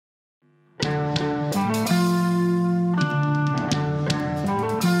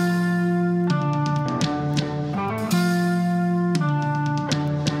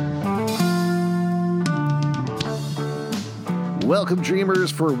welcome,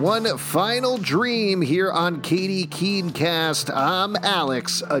 dreamers, for one final dream here on Katy KeeneCast. I'm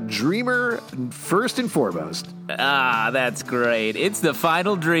Alex, a dreamer first and foremost. Ah, that's great. It's the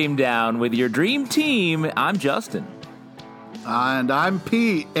final dream down with your dream team. I'm Justin. And I'm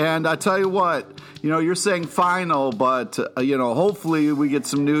Pete. And I tell you what, you're saying final, but, hopefully we get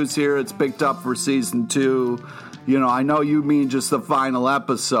some news here. It's picked up for season 2. I know you mean just the final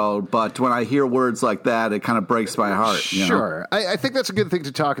episode, but when I hear words like that, it kind of breaks my heart. Sure. I think that's a good thing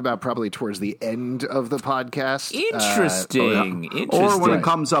to talk about probably towards the end of the podcast. Interesting. Or when it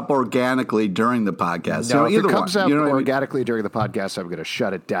comes up organically during the podcast. No, if it comes up organically during the podcast, I'm going to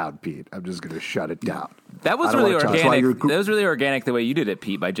shut it down, Pete. I'm just going to shut it down. That was really organic. That was really organic the way you did it,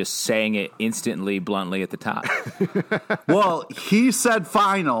 Pete, by just saying it instantly, bluntly at the top. Well, he said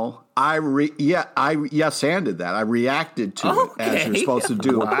final. I yes-handed that. I reacted to it as you're supposed to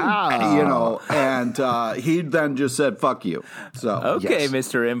do. Wow. And he then just said, fuck you. So okay, yes.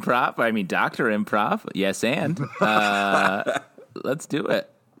 Mr. Improv. I mean, Dr. Improv. Yes, and. Let's do it.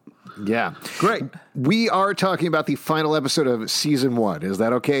 Yeah. Great. We are talking about the final episode of season 1. Is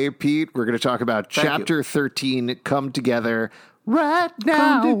that okay, Pete? We're going to talk about chapter 13, Come Together, right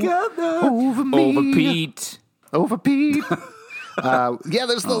now. Come together. Over me. Over Pete. Over Pete.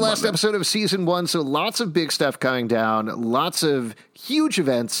 This is the last episode of season 1, so lots of big stuff coming down, lots of huge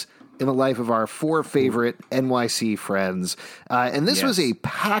events in the life of our 4 favorite NYC friends. And this was a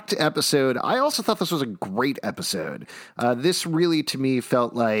packed episode. I also thought this was a great episode. This really, to me,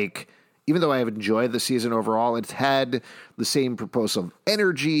 felt like, even though I have enjoyed the season overall, it's had the same propulsive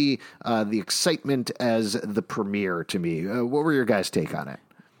energy, the excitement as the premiere to me. What were your guys' take on it?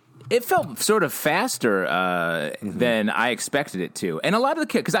 It felt sort of faster than I expected it to. And a lot of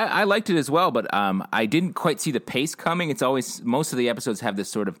the because I liked it as well, but I didn't quite see the pace coming. It's always, most of the episodes have this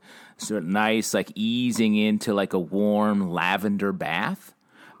sort of nice, like, easing into like a warm lavender bath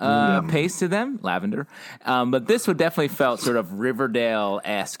pace to them, lavender. But this one definitely felt sort of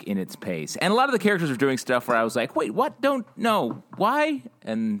Riverdale-esque in its pace. And a lot of the characters were doing stuff where I was like, wait, what? Don't know. Why?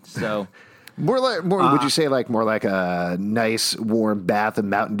 And so... Would you say more like a nice warm bath of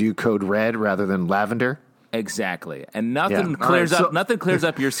Mountain Dew Code Red rather than lavender? Exactly, and nothing clears up. Nothing clears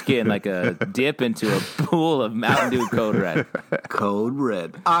up your skin like a dip into a pool of Mountain Dew Code Red. Code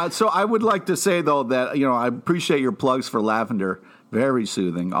Red. So I would like to say though that I appreciate your plugs for lavender. Very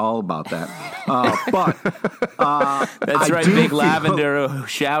soothing, all about that. That's right, big lavender.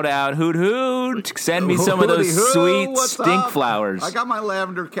 Shout out, hoot hoot! Send me some of those sweet stink flowers. I got my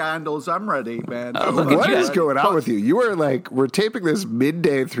lavender candles. I'm ready, man. What is going on with you? You are we're taping this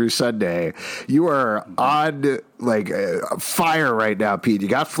midday through Sunday. You are on fire right now, Pete. You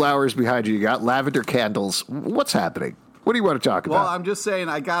got flowers behind you. You got lavender candles. What's happening? What do you want to talk about? Well, I'm just saying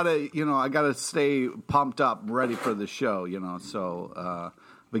I gotta stay pumped up, ready for the show, so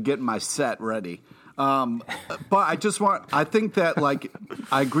but getting my set ready. But I think that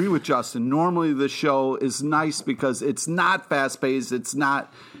I agree with Justin. Normally the show is nice because it's not fast paced. It's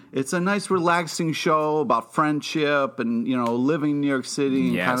a nice relaxing show about friendship and, living in New York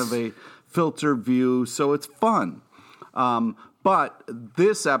City and kind of a filtered view. So it's fun. But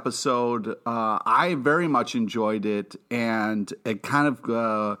this episode, I very much enjoyed it, and it kind of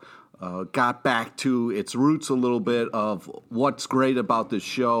got back to its roots a little bit of what's great about this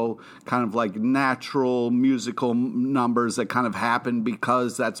show, kind of like natural musical numbers that kind of happen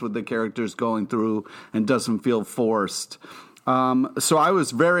because that's what the character's going through and doesn't feel forced. So I was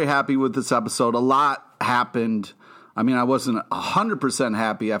very happy with this episode. A lot happened. I mean, I wasn't 100%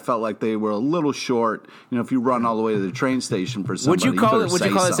 happy. I felt like they were a little short. If you run all the way to the train station for somebody, would you call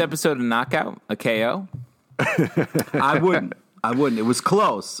this episode a knockout, a KO? I wouldn't. It was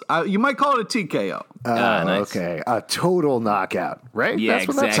close. You might call it a TKO. Nice. Okay, a total knockout, right? Yeah, that's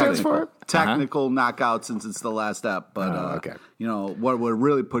what that stands for. Technical knockout, since it's the last ep. But okay. What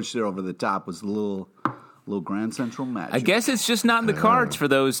really pushed it over the top was a little Grand Central magic. I guess it's just not in the cards for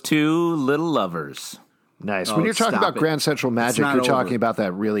those two little lovers. Nice. When you're talking about Grand Central Magic, you're talking about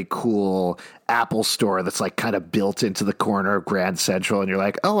that really cool Apple store that's kind of built into the corner of Grand Central, and you're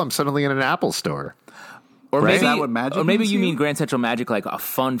like, oh, I'm suddenly in an Apple store. Or maybe, is that what magic you mean Grand Central Magic, like a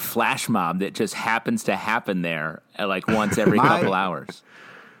fun flash mob that just happens to happen there once every couple hours.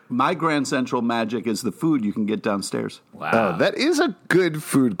 My Grand Central Magic is the food you can get downstairs. Wow. Oh, that is a good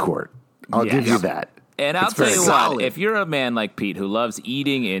food court. I'll give you that. And I'll tell you what, if you're a man like Pete who loves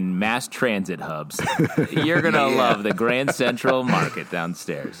eating in mass transit hubs, you're going to love the Grand Central Market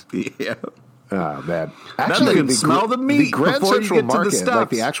downstairs. Yeah. Oh man! Actually, you can smell the meat the Grand before you Central get to the Market, steps. like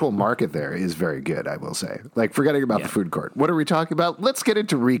the actual market there, is very good. I will say. Like, forgetting about the food court. What are we talking about? Let's get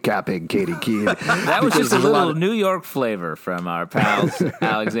into recapping Katy Keene. That was just a little New York flavor from our pals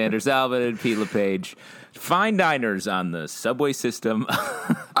Alexander Salvin and Pete LePage. Fine diners on the subway system.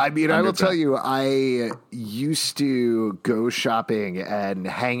 I mean, I will tell you, I used to go shopping and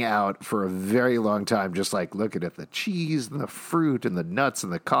hang out for a very long time, just like looking at the cheese and the fruit and the nuts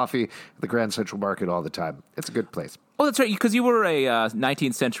and the coffee at the Grand Central Market all the time. It's a good place. Oh, that's right, because you were a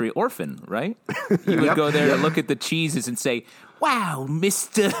 19th century orphan, right? You would go there to look at the cheeses and say, "Wow,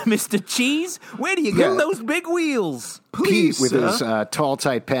 Mr. Cheese, where do you get those big wheels?" Pete, with his tall,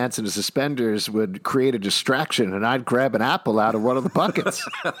 tight pants and his suspenders, would create a distraction, and I'd grab an apple out of one of the buckets.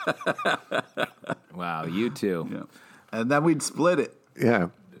 Wow, you too. Yeah. And then we'd split it. Yeah.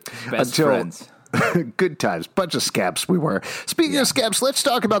 Best friends. Good times. Bunch of scamps we were. Speaking of scamps, let's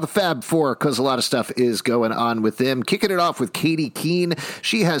talk about the Fab Four, because a lot of stuff is going on with them. Kicking it off with Katy Keene.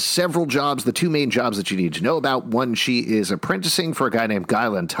 She has several jobs. The two main jobs that you need to know about. One, she is apprenticing for a guy named Guy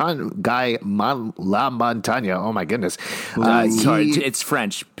LaMontagne. Oh, my goodness. Sorry, it's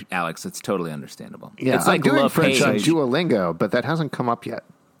French, Alex. It's totally understandable. Yeah, it's like I'm doing French on LePage. Duolingo, but that hasn't come up yet.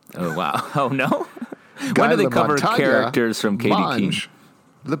 Oh, wow. Oh, no? Guy When do they cover LaMontagne characters from Katy Keene? mange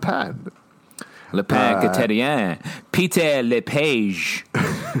Le Pan. Le Pain Quotidien. Peter LePage.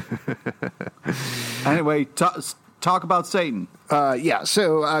 Anyway, talk about Satan.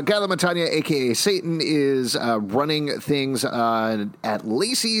 So Guy LaMontagne, a.k.a. Satan, is running things at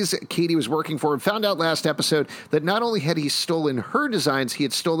Lacey's. Katy was working for him. Found out last episode that not only had he stolen her designs, he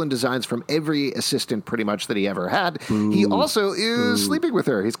had stolen designs from every assistant pretty much that he ever had. He also is sleeping with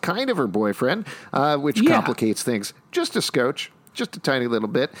her. He's kind of her boyfriend, which complicates things just a scotch. Just a tiny little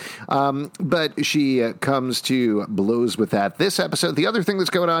bit. But she comes to blows with that this episode. The other thing that's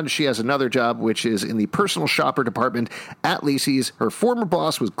going on, she has another job, which is in the personal shopper department at Lacey's. Her former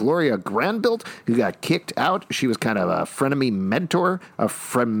boss was Gloria Granbilt, who got kicked out. She was kind of a frenemy mentor, a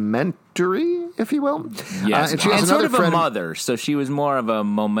frementory, if you will. Yes, and she has and another sort of friend, a mother, so she was more of a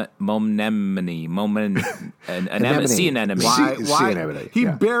anemone. Sea anemone. Why? He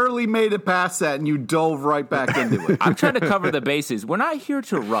barely made it past that, and you dove right back into it. I'm trying to cover the bases. We're not here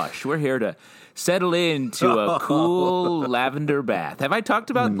to rush. We're here to settle into a cool lavender bath. Have I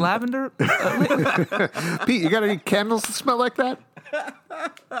talked about lavender? Pete, you got any candles that smell like that?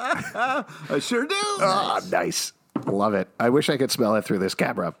 I sure do. Oh, nice. Love it. I wish I could smell it through this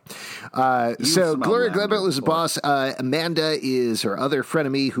camera. So Gloria Glenville is the boss. Amanda is her other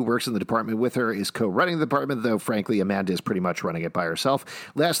frenemy who works in the department with her, is co-running the department, though frankly Amanda is pretty much running it by herself.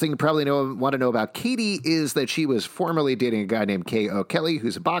 Last thing you probably want to know about Katy is that she was formerly dating a guy named K.O. Kelly,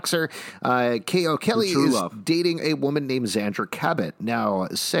 who's a boxer. K.O. Kelly is dating a woman named Zandra Cabot. Now,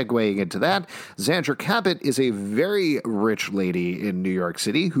 segueing into that, Zandra Cabot is a very rich lady in New York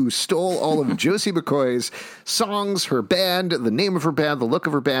City who stole all of Josie McCoy's songs, her band, the name of her band, the look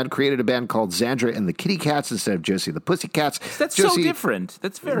of her band, created a band called Zandra and the Kitty Cats instead of Josie the Pussycats. That's Josie, so different.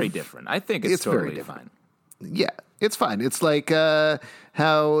 That's very different. I think it's totally very fine. Yeah, it's fine. It's like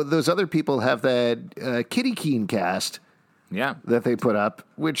how those other people have that Kitty KeeneCast that they put up,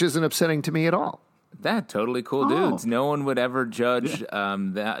 which isn't upsetting to me at all. That totally cool dudes. No one would ever judge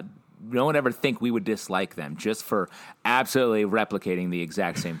that. No one ever think we would dislike them just for absolutely replicating the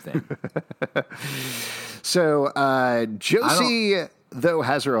exact same thing. So Josie, though,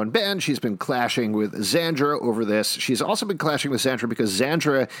 has her own band. She's been clashing with Zandra over this. She's also been clashing with Zandra because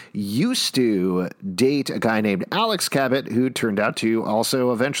Zandra used to date a guy named Alex Cabot, who turned out to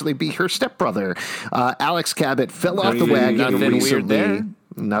also eventually be her stepbrother. Alex Cabot fell off the wagon Nothing recently. weird there?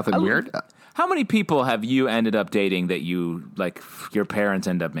 Nothing weird. How many people have you ended up dating that you like your parents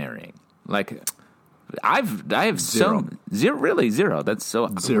end up marrying? Like, I have Zero. Really zero. That's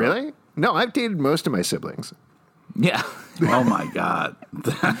so Zero. Really? No, I've dated most of my siblings. Yeah. Oh my God.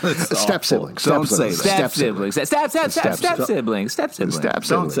 Step siblings. Don't say that. Step siblings. Step siblings.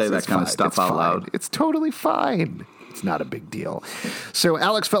 Don't say that kind of stuff out loud. It's totally fine. It's not a big deal. So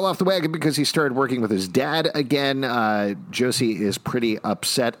Alex fell off the wagon because he started working with his dad again. Josie is pretty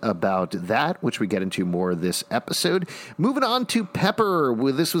upset about that, which we get into more this episode. Moving on to Pepper.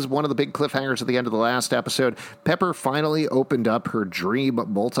 This was one of the big cliffhangers at the end of the last episode. Pepper finally opened up her dream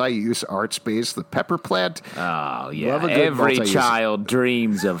multi-use art space, the Pepper Plant. Oh, yeah. Every child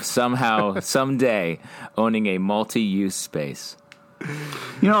dreams of someday owning a multi-use space.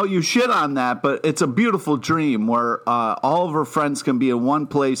 You know, you shit on that, but it's a beautiful dream where all of her friends can be in one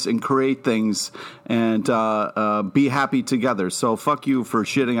place and create things and be happy together. So fuck you for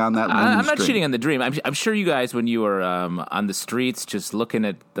shitting on that. I'm not shitting on the dream. I'm sure you guys, when you were on the streets just looking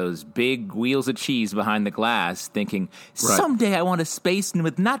at those big wheels of cheese behind the glass, thinking, someday I want a space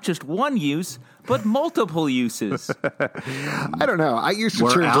with not just one use, but multiple uses. I don't know. I used to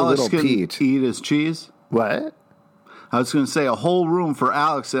where turn Alex to Little Pete. Eat his cheese? What? I was going to say a whole room for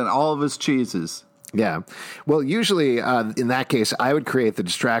Alex and all of his cheeses. Yeah. Well, usually in that case, I would create the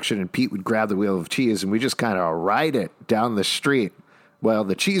distraction and Pete would grab the wheel of cheese and we just kind of ride it down the street. Well,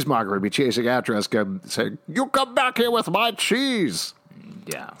 the cheesemonger would be chasing after us, saying, "You come back here with my cheese."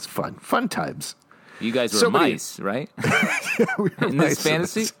 Yeah. It's fun. Fun times. You guys were mice, right? Yeah, we were in mice this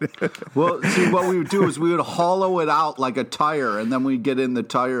fantasy? Well, see, what we would do is we would hollow it out like a tire, and then we'd get in the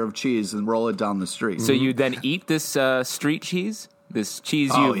tire of cheese and roll it down the street. So you then eat this street cheese? This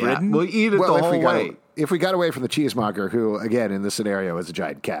cheese you've ridden? We'll eat it the whole way. If we got away from the cheesemonger, who, again, in this scenario, is a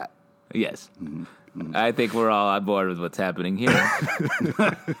giant cat. Yes. I think we're all on board with what's happening here.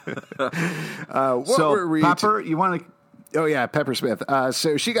 Pepper, you want to... Oh, yeah, Pepper Smith.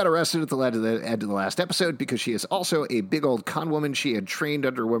 So she got arrested at the end of the last episode because she is also a big old con woman. She had trained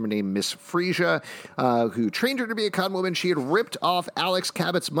under a woman named Miss Frisia, who trained her to be a con woman. She had ripped off Alex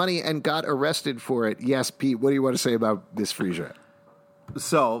Cabot's money and got arrested for it. Yes, Pete, what do you want to say about Miss Frisia?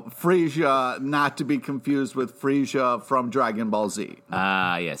 So, Frisia, not to be confused with Frisia from Dragon Ball Z.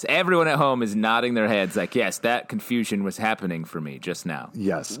 Ah, yes. Everyone at home is nodding their heads like, yes, that confusion was happening for me just now.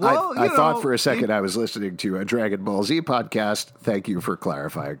 Yes. Well, I thought for a second I was listening to a Dragon Ball Z podcast. Thank you for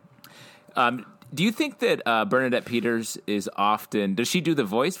clarifying. Do you think that Bernadette Peters is often... Does she do the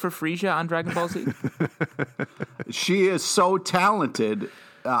voice for Frisia on Dragon Ball Z? She is so talented...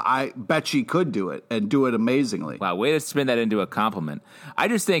 I bet she could do it and do it amazingly. Wow, way to spin that into a compliment. I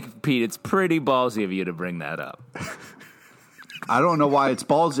just think, Pete, it's pretty ballsy of you to bring that up. I don't know why it's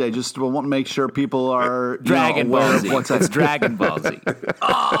ballsy. I just want to make sure people are Dragon Ball Z. It's Dragon Ball Z.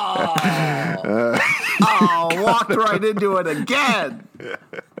 Walked right into it again.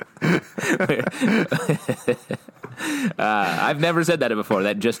 I've never said that before.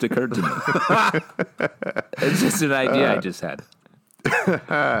 That just occurred to me. It's just an idea I just had.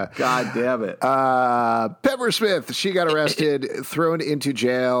 God damn it. Pepper Smith, she got arrested, thrown into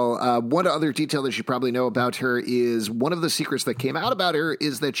jail. One other detail that you probably know about her is one of the secrets that came out about her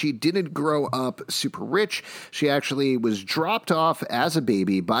is that she didn't grow up super rich. She actually was dropped off as a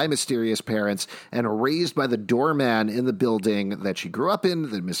baby by mysterious parents and raised by the doorman in the building that she grew up in,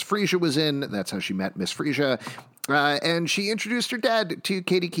 that Miss Frisia was in. That's how she met Miss Frisia. And she introduced her dad to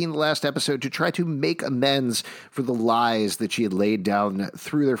Katy Keene the last episode to try to make amends for the lies that she had laid down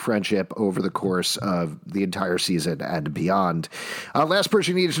through their friendship over the course of the entire season and beyond. Last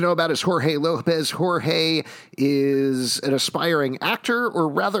person you needed to know about is Jorge Lopez. Jorge is an aspiring actor, or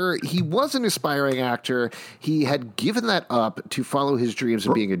rather, he was an aspiring actor. He had given that up to follow his dreams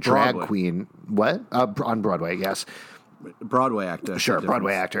of being a drag queen. What? On Broadway, yes. Broadway actor. Sure,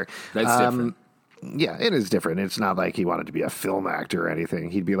 Broadway actor. That's different. Yeah, it is different. It's not like he wanted to be a film actor or anything.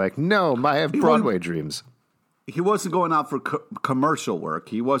 He'd be like, no, I have Broadway dreams. He wasn't going out for commercial work.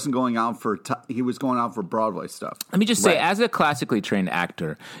 He wasn't going out for he was going out for Broadway stuff. Let me just say, as a classically trained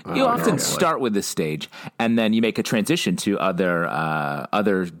actor, you often start with the stage, and then you make a transition to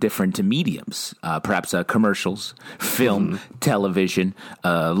other different mediums, perhaps commercials, film, television,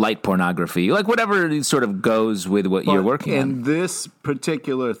 light pornography, like whatever sort of goes with what you're working on. In this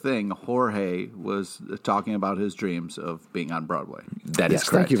particular thing, Jorge was talking about his dreams of being on Broadway. That is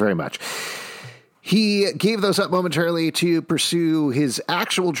correct. Thank you very much. He gave those up momentarily to pursue his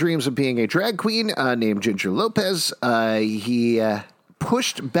actual dreams of being a drag queen named Ginger Lopez. He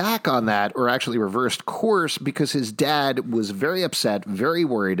pushed back on that, or actually reversed course, because his dad was very upset, very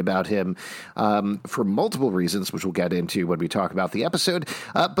worried about him for multiple reasons, which we'll get into when we talk about the episode,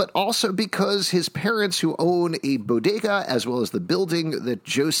 but also because his parents, who own a bodega as well as the building that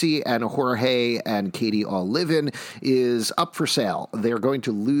Josie and Jorge and Katy all live in, is up for sale. They're going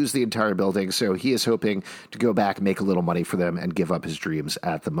to lose the entire building, so he is hoping to go back, make a little money for them, and give up his dreams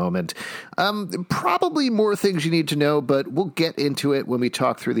at the moment. Probably more things you need to know, but we'll get into it when we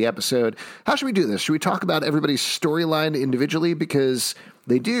talk through the episode. How should we do this? Should we talk about everybody's storyline individually? Because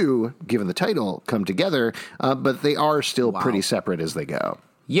they do, given the title, come together, but they are still pretty separate as they go.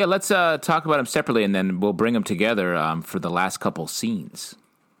 Yeah, let's talk about them separately, and then we'll bring them together for the last couple scenes.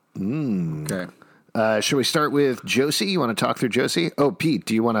 Okay. Should we start with Josie? You want to talk through Josie? Oh, Pete,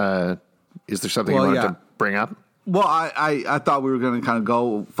 do you want to... Is there something you wanted to bring up? Well, I thought we were going to kind of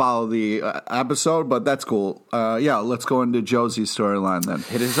go follow the episode, but that's cool. Yeah, let's go into Josie's storyline then.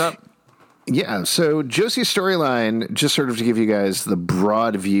 Hit us up. Yeah, so Josie's storyline, just sort of to give you guys the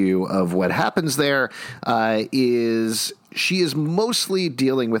broad view of what happens there, is she is mostly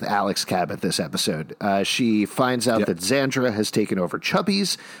dealing with Alex Cabot this episode. She finds out that Xandra has taken over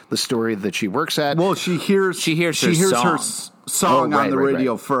Chubby's, the story that she works at. Well, she hears her song on the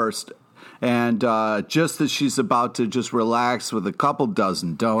radio first. And just as she's about to just relax with a couple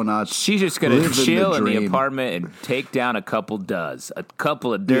dozen donuts, she's just going to chill in the apartment and take down a couple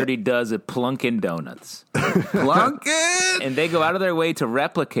of dirty does of Plunkin donuts. Plunkin! And they go out of their way to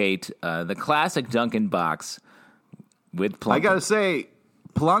replicate the classic Dunkin' box with Plunkin. I got to say,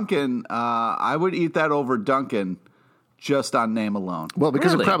 Plunkin, I would eat that over Dunkin' just on name alone. Well,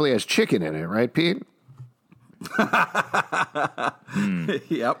 because it probably has chicken in it, right, Pete?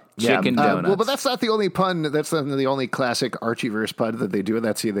 Yep. Chicken donuts. Well, but that's not the only pun. That's not the only classic Archieverse pun that they do in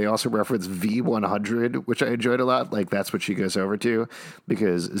that scene. They also reference V100, which I enjoyed a lot. Like, that's what she goes over to,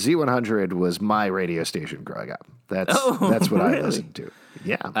 because Z100 was my radio station growing up. That's what really? I listened to.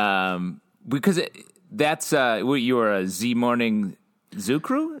 Yeah. Because that's you were a Z Morning Zoo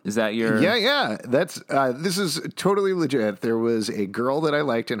Crew? Is that your... Yeah. That's this is totally legit. There was a girl that I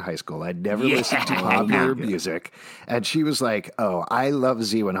liked in high school. I'd never listened to popular music. And she was like, oh, I love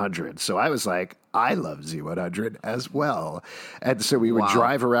Z100. So I was like, I love Z100 as well. And so we would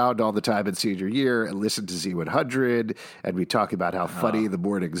drive around all the time in senior year and listen to Z100. And we'd talk about how funny the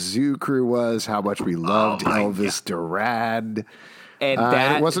Morning Zoo Crew was, how much we loved Elvis Duran. And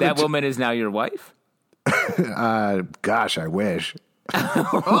that woman is now your wife? Gosh, I wish.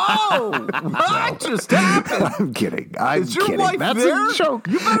 What just happened? I'm kidding. Is your wife That's there? a joke.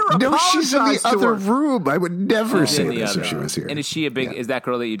 You better apologize. No, she's in the other her. room. I would never say this if she was here. And is she is that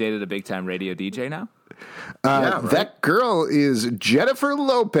girl that you dated a big time radio DJ now? That girl is Jennifer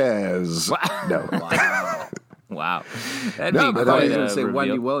Lopez. No. Wow. That'd No, be but I quite was a going to say reveal.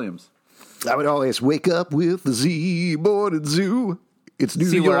 Wendy Williams. I would always wake up with the Z Morning Zoo. It's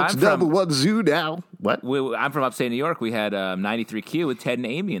New York's number one zoo now. What? I'm from upstate New York. We had 93Q with Ted and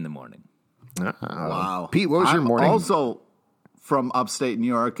Amy in the morning. Wow. Pete, what was your morning? Also from upstate New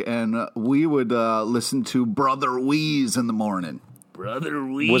York, and we would listen to Brother Wheeze in the morning. Brother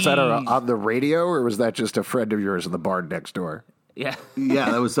Wheeze. Was that on the radio, or was that just a friend of yours in the bar next door? Yeah.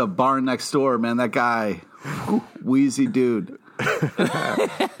 Yeah, that was a bar next door, man. That guy, wheezy dude.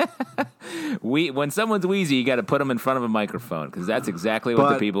 When someone's wheezy, you got to put them in front of a microphone, because that's exactly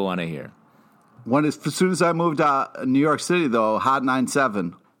what the people want to hear. As soon as I moved to New York City, though, Hot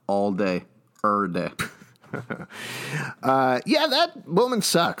 97 all day, day. Yeah, that woman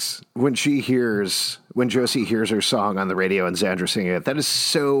sucks when Josie hears her song on the radio and Xandra singing it. That is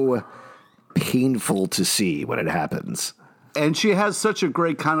so painful to see when it happens. And she has such a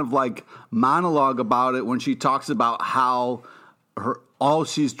great kind of like monologue about it when she talks about how all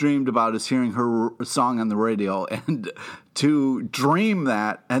she's dreamed about is hearing her song on the radio, and to dream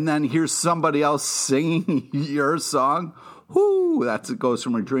that and then hear somebody else singing your song, it goes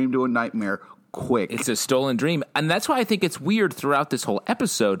from a dream to a nightmare quick. It's a stolen dream. And that's why I think it's weird throughout this whole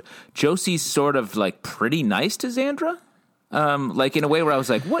episode. Josie's sort of like pretty nice to Xandra. Like in a way where I was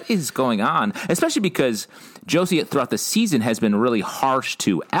like, what is going on? Especially because Josie throughout the season has been really harsh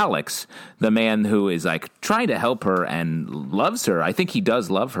to Alex, the man who is like trying to help her and loves her. I think he does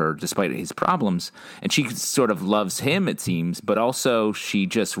love her despite his problems. And she sort of loves him, it seems, but also she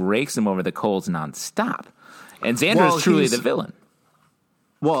just rakes him over the coals nonstop. And Xandra is truly the villain.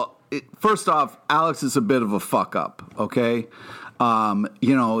 Well, first off, Alex is a bit of a fuck up, okay?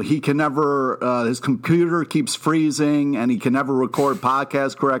 He can never, his computer keeps freezing and he can never record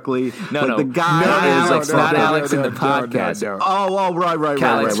podcasts correctly. The guy not Alex in the podcast. Oh, right. We're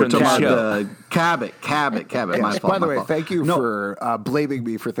talking about Cabot. Yes, My fault. By the way, thank you for blaming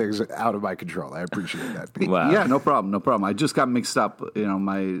me for things out of my control. I appreciate that. Wow. Yeah, no problem. I just got mixed up.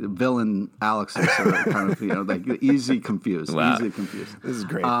 My villain Alex is kind of, like easy confused. Wow. Easily confused. This is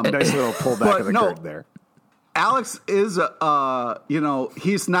great. Nice little pullback of the curtain there. Alex is,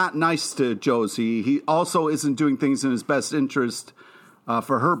 he's not nice to Josie. He also isn't doing things in his best interest,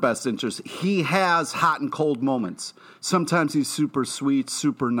 for her best interest. He has hot and cold moments. Sometimes he's super sweet,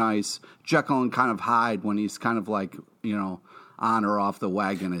 super nice. Jekyll and kind of Hyde when he's kind of like, on or off the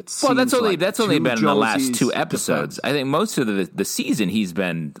wagon. That's only been in the last two episodes. I think most of the season he's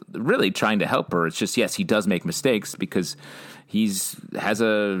been really trying to help her. It's just, yes, he does make mistakes because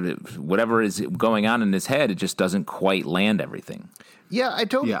whatever is going on in his head, it just doesn't quite land everything. Yeah, I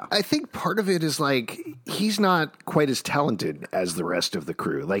don't. Yeah. I think part of it is like he's not quite as talented as the rest of the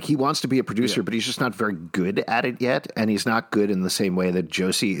crew. Like he wants to be a producer, but he's just not very good at it yet. And he's not good in the same way that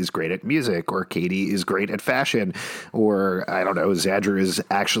Josie is great at music, or Katy is great at fashion, or I don't know, Xandra is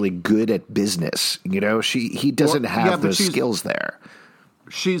actually good at business. You know, he doesn't have those skills there.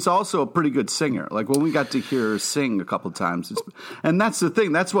 She's also a pretty good singer. Like when we got to hear her sing a couple of times, and that's the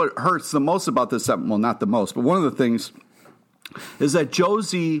thing. That's what hurts the most about this. Well, not the most, but one of the things is that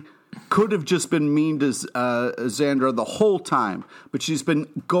Josie could have just been mean to Xandra the whole time, but she's been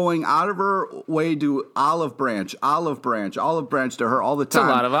going out of her way to olive branch to her all the time. It's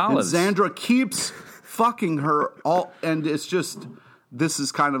a lot of olives. And Xandra keeps fucking her all, and it's just, this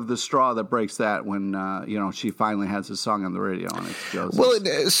is kind of the straw that breaks that when she finally has a song on the radio and it's Josie.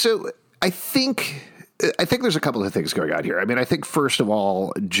 Well, so I think there's a couple of things going on here. I mean, I think first of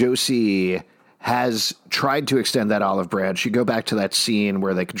all, Josie has tried to extend that olive branch. You go back to that scene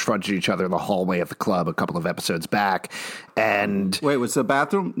where they confronted each other in the hallway of the club a couple of episodes back. And wait, was it the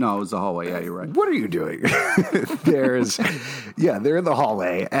bathroom? No, it was the hallway. Yeah, you're right. What are you doing? They're in the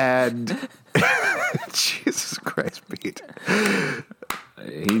hallway, and Jesus Christ, Pete.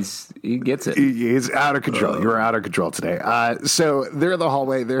 He gets it. He's out of control. You're out of control today. So they're in the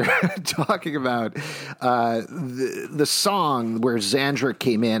hallway. They're talking about the song where Xandra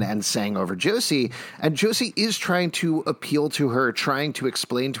came in and sang over Josie. And Josie is trying to appeal to her, trying to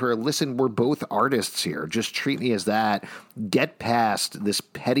explain to her, listen, we're both artists here. Just treat me as that. Get past this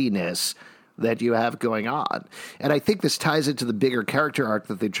pettiness that you have going on. And I think this ties into the bigger character arc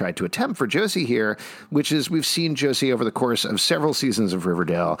that they tried to attempt for Josie here, which is we've seen Josie over the course of several seasons of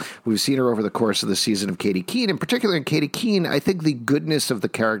Riverdale. We've seen her over the course of the season of Katy Keene. In particular, in Katy Keene, I think the goodness of the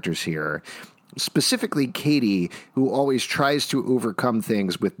characters here, specifically Katy, who always tries to overcome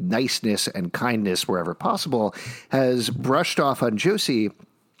things with niceness and kindness wherever possible, has brushed off on Josie,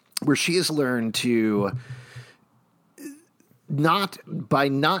 where she has learned to not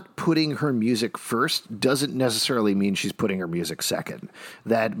putting her music first doesn't necessarily mean she's putting her music second.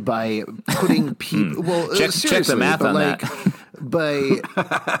 That by putting people, check the math on that. By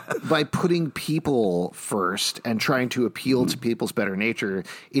putting people first and trying to appeal to people's better nature,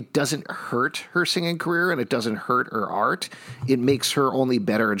 it doesn't hurt her singing career and it doesn't hurt her art. It makes her only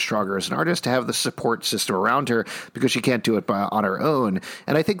better and stronger as an artist to have the support system around her because she can't do it on her own.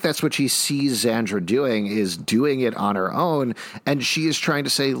 And I think that's what she sees Xandra doing, is doing it on her own. And she is trying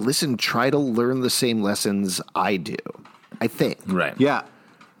to say, listen, try to learn the same lessons I do, I think. Right. Yeah.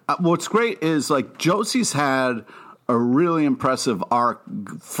 What's great is like Josie's had a really impressive arc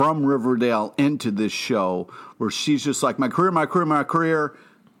from Riverdale into this show where she's just like, my career,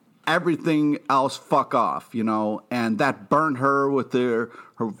 everything else fuck off, and that burnt her with her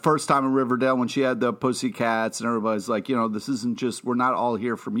first time in Riverdale when she had the Pussycats and everybody's like, this isn't just, we're not all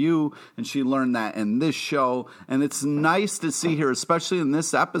here from you. And she learned that in this show. And it's nice to see her, especially in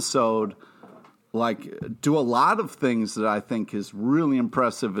this episode, like do a lot of things that I think is really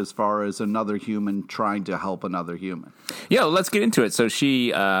impressive as far as another human trying to help another human. Yeah, let's get into it. So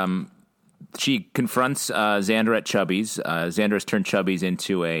she confronts Xandra at Chubby's. Xandra's turned Chubby's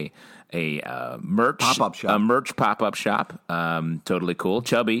into a merch pop-up shop. A merch pop-up shop. Totally cool.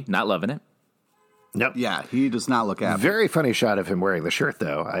 Chubby, not loving it. Nope. Yeah, he does not look happy. Very funny shot of him wearing the shirt,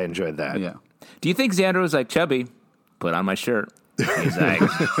 though. I enjoyed that. Yeah. Do you think Xandra was like, Chubby, put on my shirt? He's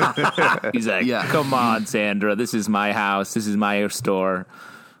like, yeah. Come on, Xandra, this is my house. This is my store.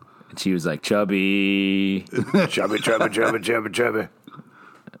 And she was like, Chubby. Chubby. Probably.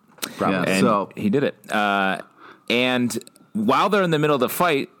 Yeah, and so he did it. And while they're in the middle of the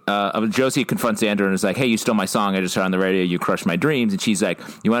fight, Josie confronts Xandra and is like, hey, you stole my song. I just heard on the radio, you crushed my dreams. And she's like,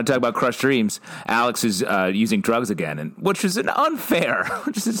 you want to talk about crushed dreams? Alex is using drugs again, and which is an unfair,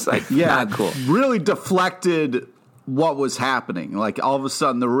 which is just like, not cool. Really deflected what was happening. Like all of a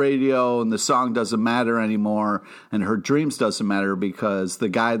sudden the radio and the song doesn't matter anymore, and her dreams doesn't matter because the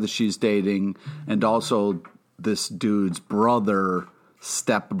guy that she's dating and also this dude's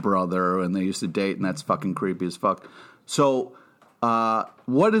stepbrother, and they used to date, and that's fucking creepy as fuck. So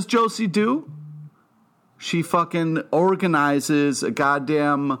what does Josie do? She fucking organizes a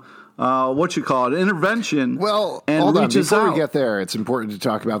goddamn intervention. Well, and hold on. Before out. we get there, it's important to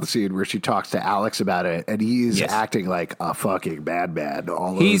talk about the scene where she talks to Alex about it, and he's acting like a fucking bad man.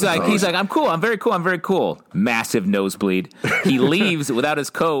 He's like, I'm cool. I'm very cool. Massive nosebleed. He leaves without his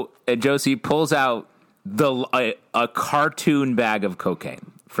coat, and Josie pulls out a cartoon bag of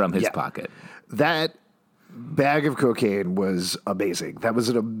cocaine from his pocket. That bag of cocaine was amazing. That was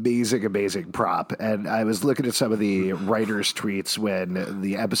an amazing, amazing prop. And I was looking at some of the writers' tweets when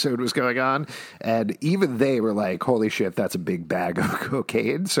the episode was going on, and even they were like, holy shit, that's a big bag of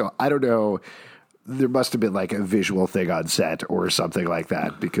cocaine. So I don't know. There must have been like a visual thing on set or something like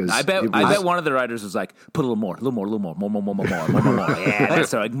that, because I bet one of the writers was like, put a little more. Yeah,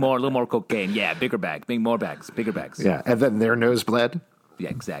 that's right. A little more cocaine. Yeah, bigger bags, more bags, bigger bags. Yeah, and then their nose bled. Yeah,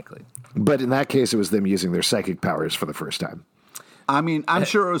 exactly. But in that case, it was them using their psychic powers for the first time. I mean, I'm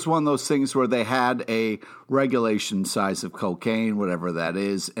sure it was one of those things where they had a regulation size of cocaine, whatever that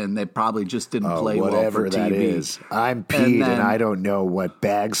is, and they probably just didn't play well for TV. That is. I'm Pete, and I don't know what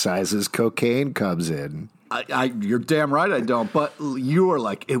bag sizes cocaine comes in. You're damn right I don't. But you were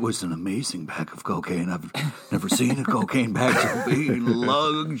like, it was an amazing bag of cocaine. I've never seen a cocaine bag so big and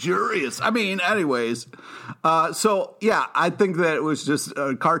luxurious. I mean, anyways. So, yeah, I think that it was just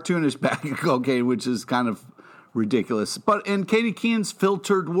a cartoonish bag of cocaine, which is kind of ridiculous. But in Katy Keene's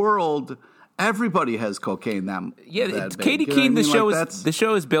filtered world, everybody has cocaine. That Katy Keene. The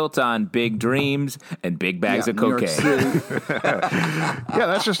show is built on big dreams and big bags of cocaine. Yeah,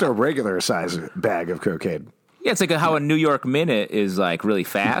 that's just a regular size bag of cocaine. Yeah, it's like how a New York minute is like really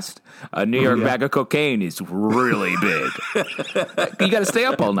fast. A New York bag of cocaine is really big. You got to stay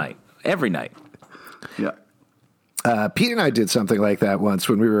up all night, every night. Yeah. Pete and I did something like that once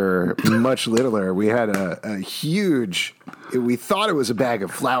when we were much littler. We had a huge, we thought it was a bag of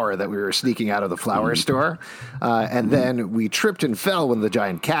flour that we were sneaking out of the flour store. And then we tripped and fell when the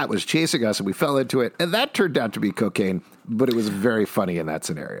giant cat was chasing us, and we fell into it. And that turned out to be cocaine, but it was very funny in that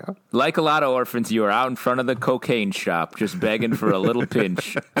scenario. Like a lot of orphans, you were out in front of the cocaine shop just begging for a little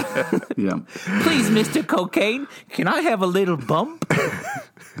pinch. Yeah. Please, Mr. Cocaine, can I have a little bump?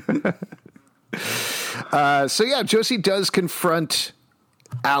 So yeah, Josie does confront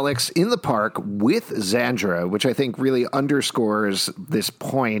Alex in the park with Xandra, which I think really underscores this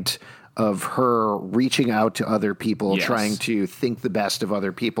point of her reaching out to other people, trying to think the best of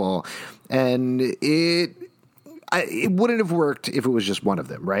other people. And it wouldn't have worked if it was just one of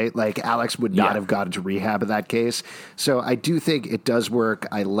them, right? Like Alex would not have gotten to rehab in that case. So I do think it does work.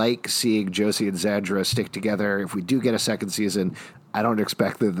 I like seeing Josie and Xandra stick together. If we do get a second season, I don't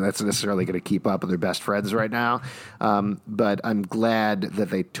expect that that's necessarily going to keep up with their best friends right now. But I'm glad that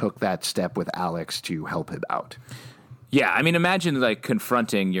they took that step with Alex to help him out. Yeah, I mean, imagine like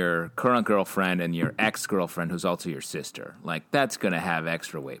confronting your current girlfriend and your ex-girlfriend who's also your sister. Like, that's going to have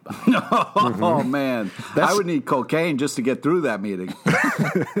extra weight behind it. Oh, man. I would need cocaine just to get through that meeting.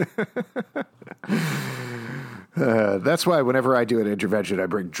 That's why whenever I do an intervention, I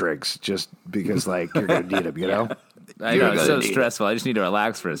bring drinks, just because, like, you're going to need them, you know? I know, it's so stressful. I just need to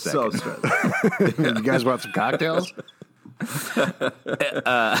relax for a second. So stressful. You guys want some cocktails?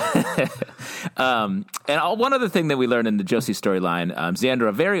 And one other thing that we learned in the Josie storyline,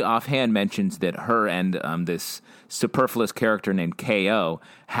 Xandra very offhand mentions that her and this superfluous character named K.O.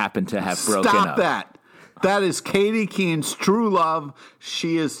 happen to have broken up. Stop that. That is Katy Keene's true love.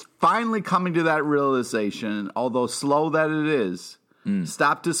 She is finally coming to that realization, although slow that it is.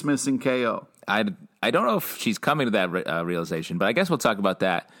 Stop dismissing K.O. I don't know if she's coming to that realization, but I guess we'll talk about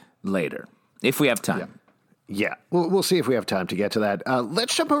that later, if we have time. Yeah, we'll see if we have time to get to that.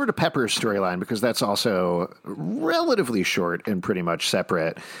 Let's jump over to Pepper's storyline, because that's also relatively short and pretty much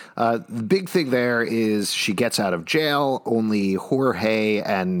separate. The big thing there is she gets out of jail. Only Jorge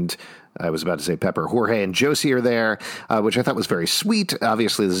and... I was about to say Pepper. Jorge and Josie are there, which I thought was very sweet.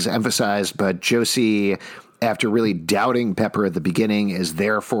 Obviously, this is emphasized, but Josie, after really doubting Pepper at the beginning, is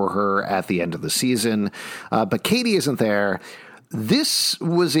there for her at the end of the season. But Katy isn't there. This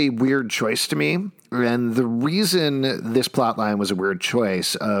was a weird choice to me, and the reason this plotline was a weird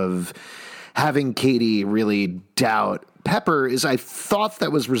choice of having Katy really doubt Pepper is I thought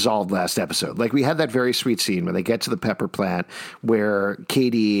that was resolved last episode. Like, we had that very sweet scene when they get to the Pepper plant where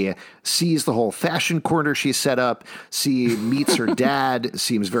Katy sees the whole fashion corner she set up, meets her dad,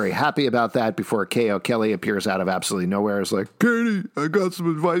 seems very happy about that before K.O. Kelly appears out of absolutely nowhere. Is like, Katy, I got some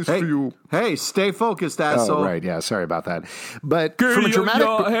advice for you. Hey, stay focused, asshole. Oh, right, yeah, sorry about that. But Katy, from a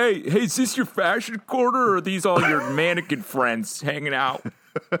dramatic... hey, is this your fashion corner, or are these all your mannequin friends hanging out?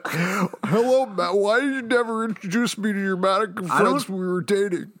 Hello, Matt. Why did you never introduce me to your mannequin friends when we were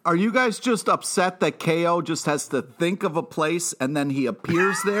dating? Are you guys just upset that KO just has to think of a place and then he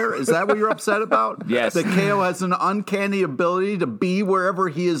appears there? Is that what you're upset about? Yes. That KO has an uncanny ability to be wherever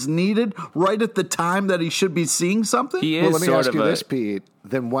he is needed right at the time that he should be seeing something? He is. Well, let me ask you this, Pete.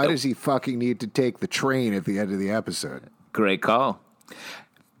 Then why does he fucking need to take the train at the end of the episode? Great call.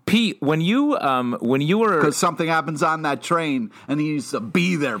 Pete, when you were... Because something happens on that train, and he needs to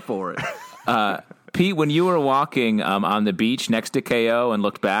be there for it. Pete, when you were walking on the beach next to KO and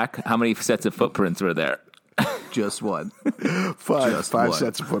looked back, how many sets of footprints were there? Just one. Five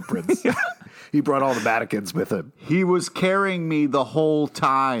sets of footprints. He brought all the mannequins with him. He was carrying me the whole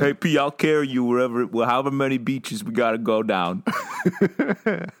time. Hey, Pete, I'll carry you however many beaches we got to go down.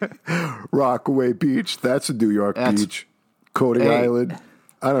 Rockaway Beach, that's a New York beach. Coney Island,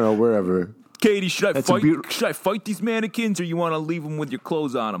 I don't know, wherever. Katie, should I fight these mannequins, or you want to leave them with your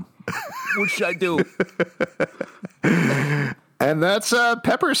clothes on them? What should I do? And that's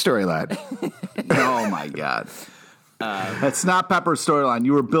Pepper's storyline. Oh, my God. That's not Pepper's storyline.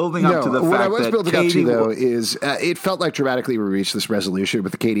 You were building up to the fact that what I was building up Katy to, though, is it felt like dramatically we reached this resolution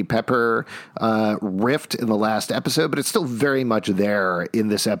with the Katy Pepper rift in the last episode, but it's still very much there in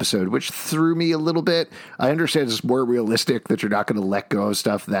this episode, which threw me a little bit. I understand it's more realistic that you're not going to let go of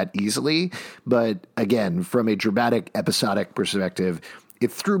stuff that easily, but again, from a dramatic, episodic perspective,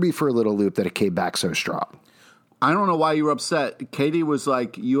 it threw me for a little loop that it came back so strong. I don't know why you were upset. Katy was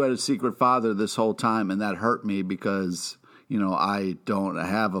like, you had a secret father this whole time, and that hurt me because, I don't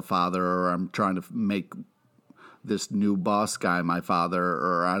have a father, or I'm trying to make this new boss guy my father,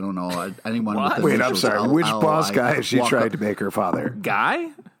 or I don't know, anyone with the Wait, I'm sorry. Which boss guy is she trying to make her father?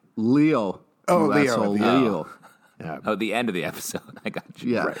 Guy? Leo. Oh, Leo. Asshole, Leo. Yeah. Oh, the end of the episode. I got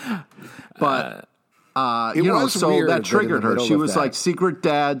you. Yeah. Right. But... was so weird that triggered her. She was that. like, secret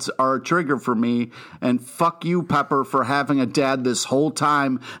dads are a trigger for me, and fuck you, Pepper, for having a dad this whole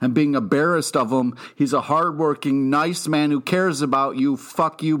time and being embarrassed of him. He's a hardworking, nice man who cares about you.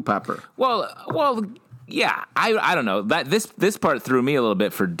 Fuck you, Pepper. Well, yeah. I don't know. This part threw me a little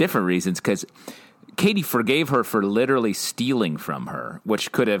bit for different reasons, because Katy forgave her for literally stealing from her,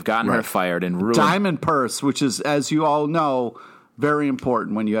 which could have gotten her fired and ruined. Diamond purse, which is, as you all know, very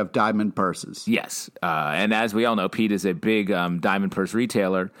important when you have diamond purses. Yes. And as we all know, Pete is a big diamond purse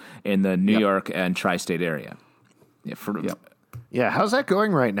retailer in the New York and tri-state area. Yeah, how's that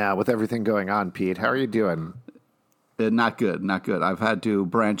going right now with everything going on, Pete? How are you doing? Not good. I've had to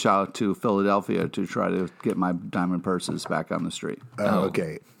branch out to Philadelphia to try to get my diamond purses back on the street. Oh,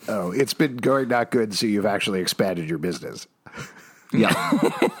 okay. Oh, it's been going not good, so you've actually expanded your business. Yeah.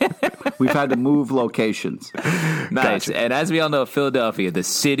 We've had to move locations. Nice. Gotcha. And as we all know, Philadelphia, the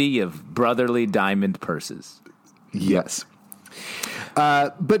city of brotherly diamond purses. Yes.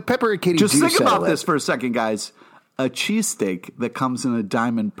 But Pepper and Katy just do think about settle this for a second, guys. A cheesesteak that comes in a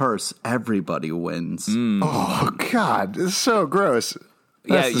diamond purse, everybody wins. Oh, God. This is so gross.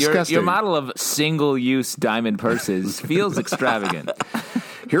 That's disgusting. Your model of single-use diamond purses feels extravagant.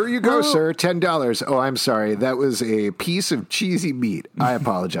 Here you go, sir. $10. Oh, I'm sorry. That was a piece of cheesy meat. I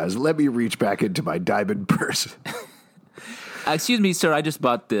apologize. Let me reach back into my diamond purse. Excuse me, sir. I just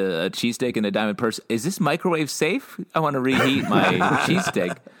bought the cheesesteak in a diamond purse. Is this microwave safe? I want to reheat my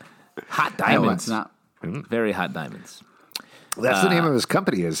cheesesteak. Hot diamonds. No, it's not. Very hot diamonds. That's the name of his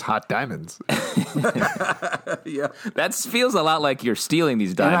company, is Hot Diamonds. Yeah. That feels a lot like you're stealing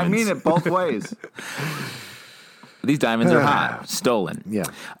these diamonds. And I mean it both ways. These diamonds are hot, stolen. Yeah.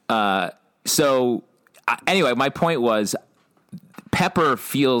 Anyway, my point was,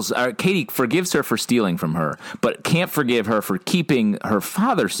 Katy forgives her for stealing from her, but can't forgive her for keeping her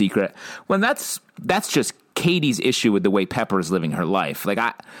father's secret. When that's just Katy's issue with the way Pepper is living her life. Like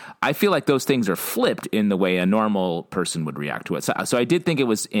I feel like those things are flipped in the way a normal person would react to it. So I did think it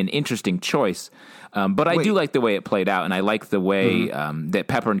was an interesting choice, but I do like the way it played out, and I like the way that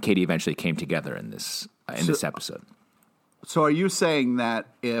Pepper and Katy eventually came together in this episode. So are you saying that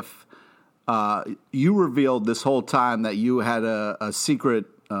if you revealed this whole time that you had a secret,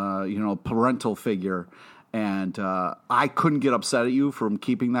 parental figure, and I couldn't get upset at you from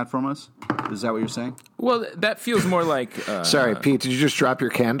keeping that from us? Is that what you're saying? Well, that feels more like... Sorry, Pete, did you just drop your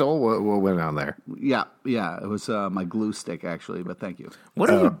candle? What went on there? Yeah. It was my glue stick, actually, but thank you. What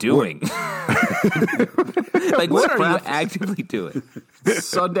are you doing? What are you actively doing?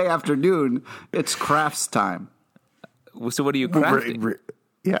 Sunday afternoon, it's crafts time. So what are you crafting?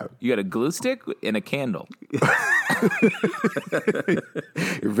 Yeah. You got a glue stick and a candle.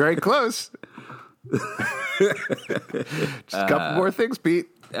 You're very close. Just a couple more things, Pete.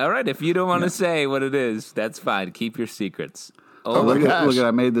 All right, if you don't want to say what it is, that's fine. Keep your secrents. Look at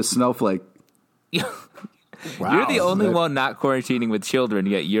I made the snowflake. Wow. You're the only one not quarantining with children,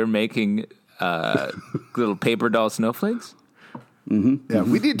 yet you're making little paper doll snowflakes? Mm-hmm. Yeah,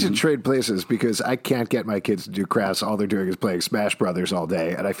 we need to trade places because I can't get my kids to do crafts. All they're doing is playing Smash Brothers all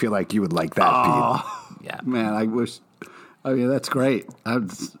day, and I feel like you would like that, Pete. Yeah, man, I wish. I mean, that's great.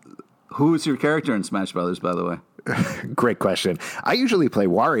 Who is your character in Smash Brothers, by the way? Great question. I usually play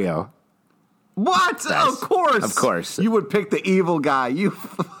Wario. What? Of course. Of course. You would pick the evil guy.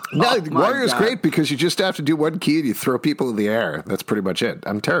 No, Oh, my Wario's God. great because you just have to do one key and you throw people in the air. That's pretty much it.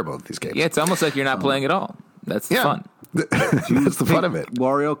 I'm terrible at these games. Yeah, it's almost like you're not playing at all. That's the fun. That's the fun of it.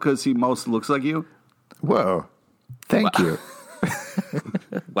 Wario, because he most looks like you. Whoa. Thank you.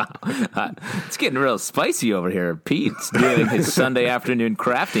 Wow. It's getting real spicy over here. Pete's doing his Sunday afternoon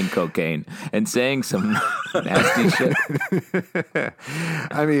crafting cocaine and saying some nasty shit.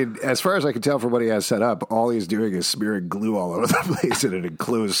 I mean, as far as I can tell from what he has set up, all he's doing is smearing glue all over the place in an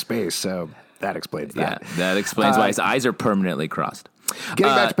enclosed space. So that explains that. Yeah, that explains why his eyes are permanently crossed.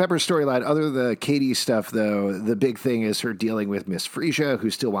 Getting back to Pepper's storyline, other than the Katy stuff, though, the big thing is her dealing with Miss Frisia, who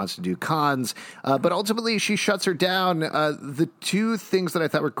still wants to do cons, but ultimately she shuts her down. The two things that I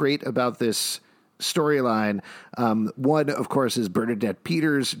thought were great about this storyline, one, of course, is Bernadette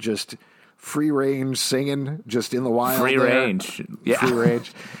Peters just free range singing, just in the wild. Free range. Yeah. Free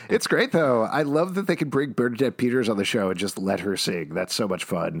range. It's great, though. I love that they can bring Bernadette Peters on the show and just let her sing. That's so much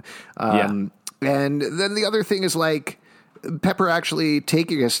fun. And then the other thing is, like, Pepper actually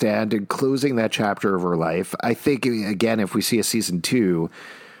taking a stand and closing that chapter of her life. I think, again, if we see a season 2,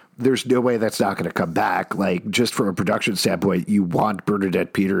 there's no way that's not going to come back. Like, just from a production standpoint, you want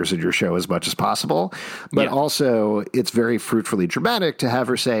Bernadette Peters in your show as much as possible. But also, it's very fruitfully dramatic to have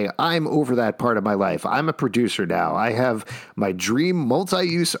her say, I'm over that part of my life. I'm a producer now. I have my dream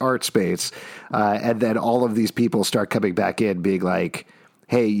multi-use art space. And then all of these people start coming back in being like,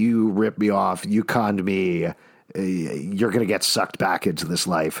 hey, you ripped me off. You conned me. You're going to get sucked back into this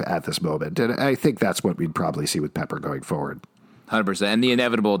life at this moment. And I think that's what we'd probably see with Pepper going forward. 100%. And the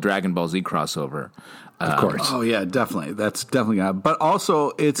inevitable Dragon Ball Z crossover. Of course. Oh, yeah, definitely. That's definitely going to happen. But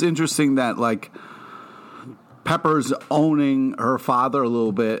also, it's interesting that, like, Pepper's owning her father a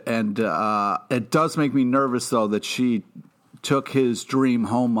little bit. And it does make me nervous, though, that she took his dream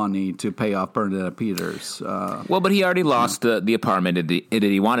home money to pay off Bernadette Peters. Well, but he already lost the apartment that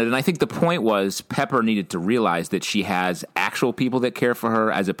he wanted. And I think the point was Pepper needed to realize that she has actual people that care for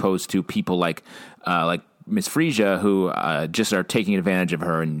her as opposed to people like Miss Frisia who just are taking advantage of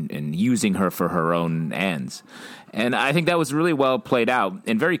her and using her for her own ends. And I think that was really well played out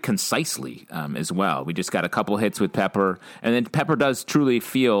and very concisely as well. We just got a couple hits with Pepper, and then Pepper does truly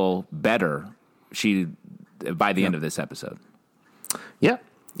feel better by the end of this episode. Yeah.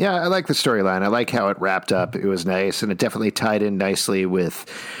 Yeah, I like the storyline. I like how it wrapped up. It was nice, and it definitely tied in nicely with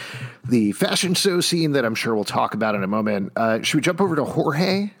the fashion show scene that I'm sure we'll talk about in a moment. Should we jump over to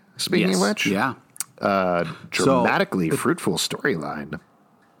Jorge, speaking of which? Yeah. Dramatically fruitful storyline.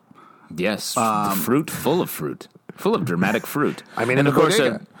 Yes, fruit, full of dramatic fruit. I mean, and in of the course,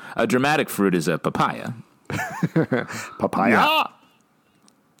 bodega. a dramatic fruit is a papaya. Papaya. Yeah.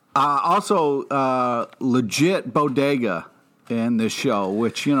 Also, legit bodega in this show,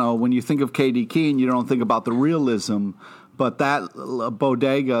 which, you know, when you think of Katy Keene, you don't think about the realism, but that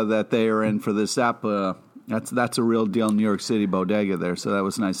bodega that they are in for this app, that's a real deal New York City bodega there, so that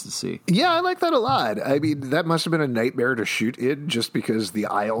was nice to see. Yeah, I like that a lot. I mean, that must have been a nightmare to shoot in just because the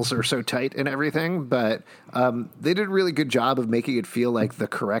aisles are so tight and everything, but they did a really good job of making it feel like the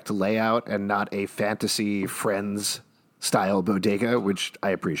correct layout and not a fantasy Friends style bodega, which I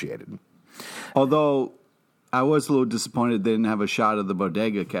appreciated. Although I was a little disappointed they didn't have a shot of the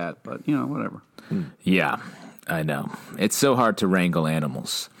bodega cat, but, you know, whatever. Yeah, I know. It's so hard to wrangle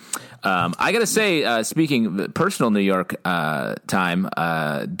animals. I got to say, speaking personal New York time,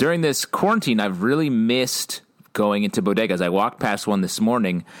 during this quarantine, I've really missed going into bodegas. I walked past one this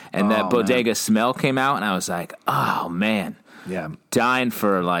morning, and that bodega smell came out, and I was like, oh, man. Yeah. Dying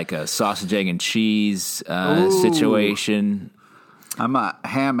for like a sausage, egg, and cheese situation. I'm a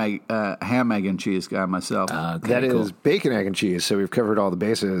ham, egg, and cheese guy myself. That is bacon, egg, and cheese, so we've covered all the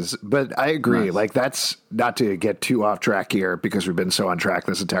bases. But I agree. Nice. Like, that's not to get too off track here because we've been so on track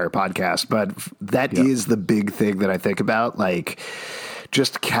this entire podcast, but that is the big thing that I think about. Like,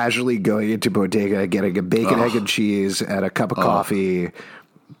 just casually going into bodega, getting a bacon, egg, and cheese and a cup of coffee.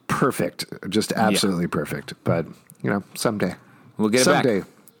 Perfect. Just absolutely perfect. But, you know, someday. We'll get it someday. Back.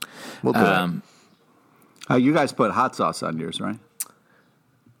 We'll do it. You guys put hot sauce on yours, right?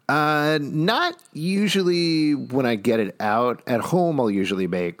 Not usually when I get it out. At home, I'll usually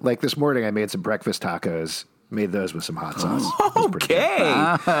make, like this morning, I made some breakfast tacos, made those with some hot sauce. Okay.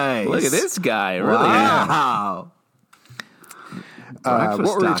 Nice. Look at this guy. Really? Wow. What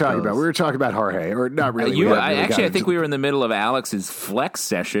were we talking about? We were talking about Jorge, or not really. I think we were in the middle of Alex's flex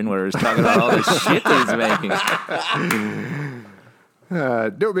session where he was talking about all the shit that he's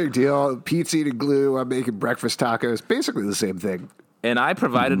making. No big deal. Pete's eating glue. I'm making breakfast tacos. Basically the same thing. And I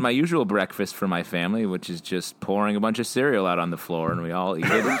provided my usual breakfast for my family, which is just pouring a bunch of cereal out on the floor, and we all eat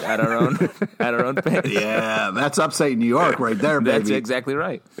it at our own pace. Yeah, that's upstate New York right there, baby. That's exactly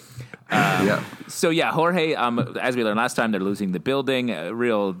right. So yeah, Jorge, as we learned last time, they're losing the building,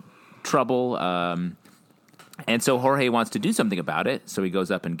 real trouble. And so Jorge wants to do something about it. So he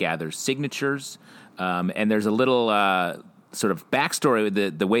goes up and gathers signatures. And there's a little sort of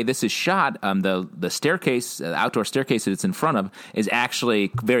backstory. The way this is shot, the staircase, outdoor staircase that it's in front of, is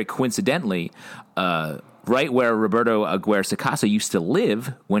actually very coincidentally right where Roberto Aguirre Sacasa used to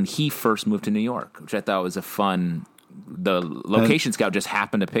live when he first moved to New York, which I thought was a fun. The location scout just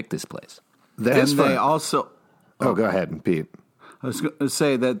happened to pick this place. They also. Oh, go ahead, Pete. I was going to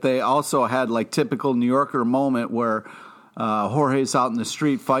say that they also had like typical New Yorker moment where Jorge's out in the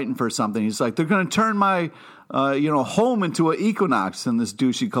street fighting for something. He's like, they're going to turn my home into an Equinox. And this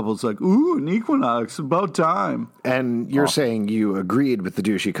douchey couple's like, ooh, an Equinox, about time. And you're saying you agreed with the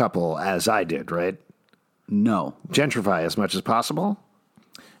douchey couple, as I did, right? No. Gentrify as much as possible?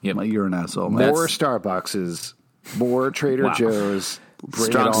 Yep. You're an asshole, man. More Starbucks, more Trader Joe's.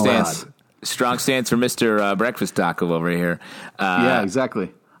 Strong stance. Strong stance for Mr. Breakfast Taco over here. Yeah,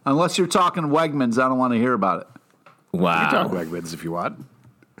 exactly. Unless you're talking Wegmans, I don't want to hear about it. Wow. You can talk Wegmans if you want.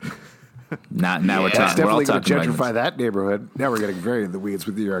 Now we're It's talking. We're all definitely going to talking gentrify that neighborhood. Now we're getting very in the weeds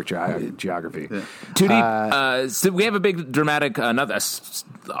with New York geography. Yeah. Too deep. So we have a big dramatic.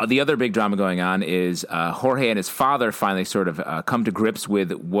 The other big drama going on is Jorge and his father finally sort of come to grips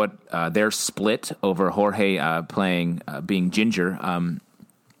with what their split over Jorge being Ginger,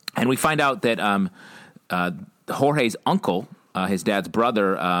 and we find out that Jorge's uncle, his dad's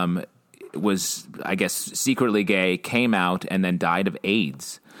brother, was, I guess, secretly gay, came out, and then died of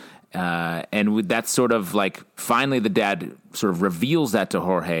AIDS. And that's sort of like finally the dad sort of reveals that to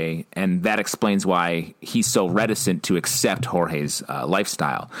Jorge, and that explains why he's so reticent to accept Jorge's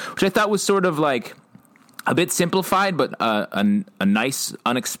lifestyle, which I thought was sort of like a bit simplified, but a nice,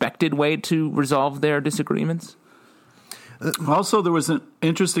 unexpected way to resolve their disagreements. Also, there was an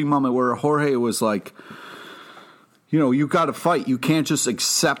interesting moment where Jorge was like, you got to fight. You can't just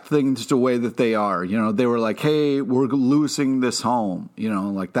accept things the way that they are. They were like, hey, we're losing this home.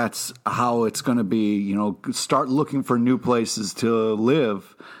 Like that's how it's going to be. Start looking for new places to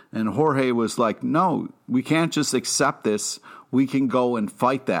live. And Jorge was like, no, we can't just accept this. We can go and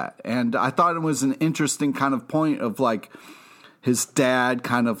fight that. And I thought it was an interesting kind of point of like his dad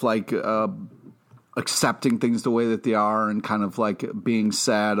kind of like accepting things the way that they are and kind of like being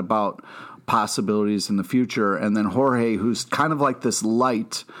sad about possibilities in the future. And then Jorge, who's kind of like this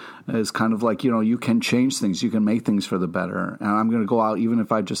light, is kind of like, you can change things. You can make things for the better. And I'm going to go out even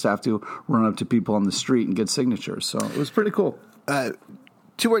if I just have to run up to people on the street and get signatures. So it was pretty cool.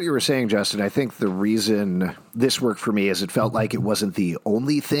 To what you were saying, Justin, I think the reason this worked for me is it felt like it wasn't the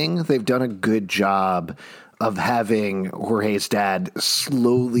only thing. They've done a good job of having Jorge's dad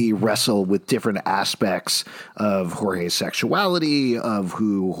slowly wrestle with different aspects of Jorge's sexuality, of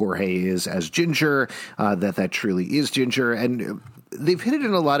who Jorge is as Ginger, that truly is Ginger. And they've hit it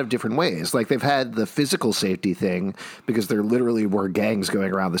in a lot of different ways. Like they've had the physical safety thing because there literally were gangs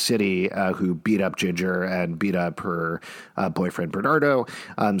going around the city who beat up Ginger and beat up her boyfriend Bernardo.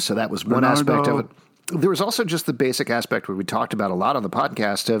 So that was one aspect of it. There was also just the basic aspect where we talked about a lot on the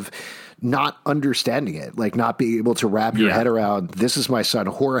podcast of not understanding it, like not being able to wrap your head around, this is my son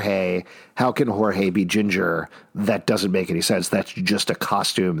Jorge. How can Jorge be Ginger? That doesn't make any sense. That's just a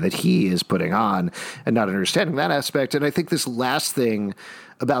costume that he is putting on, and not understanding that aspect. And I think this last thing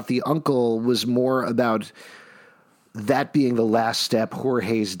about the uncle was more about that being the last step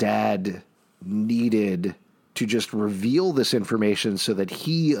Jorge's dad needed to just reveal this information so that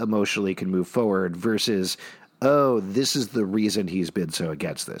he emotionally can move forward versus, this is the reason he's been so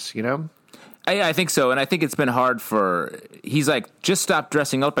against this, I think so. And I think it's been hard he's like, just stop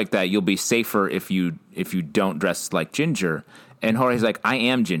dressing up like that. You'll be safer if you don't dress like Ginger. And Jorge's like, I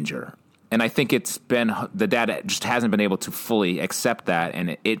am Ginger. And I think it's been, the dad just hasn't been able to fully accept that.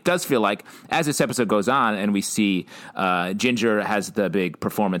 And it does feel like as this episode goes on and we see Ginger has the big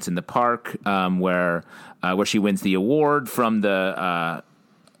performance in the park where she wins the award from the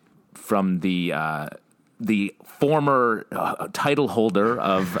former title holder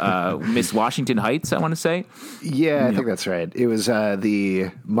of Miss Washington Heights, I want to say. Yeah, I think that's right. It was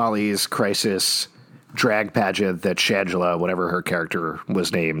the Molly's Crisis drag pageant that Shangela, whatever her character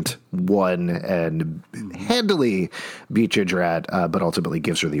was named, won and handily beat Ginger at, but ultimately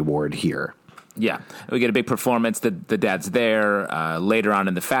gives her the award here. Yeah, we get a big performance. The dad's there. Later on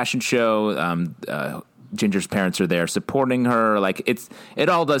in the fashion show, Ginger's parents are there supporting her. Like it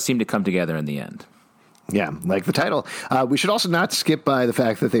all does seem to come together in the end. Yeah, like the title. We should also not skip by the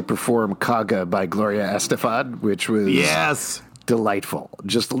fact that they perform Kaga by Gloria Estefan, which was delightful.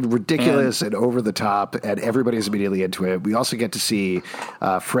 Just ridiculous and over the top, and everybody's immediately into it. We also get to see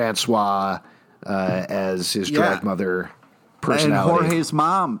Francois as his drag mother personality. And Jorge's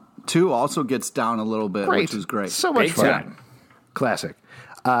mom, too, also gets down a little bit, which is great. So much fun. Classic.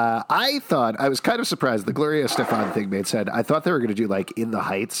 I thought, I was kind of surprised the Gloria Estefan thing made sense. I thought they were going to do like In the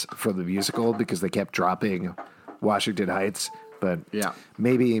Heights from the musical because they kept dropping Washington Heights, but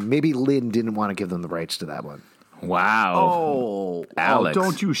maybe Lynn didn't want to give them the rights to that one. Wow. Alex.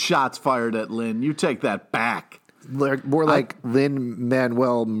 Don't you shots fired at Lynn. You take that back. More like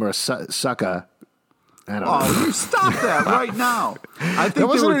Lin-Manuel Miranda. I don't know. You stop that right now. I think that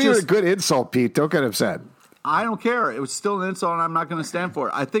wasn't even a good insult, Pete. Don't get upset. I don't care. It was still an insult, and I'm not going to stand for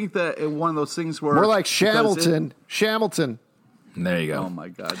it. I think that it one of those things where... More like Shamilton. Shamilton. There you go. Oh, my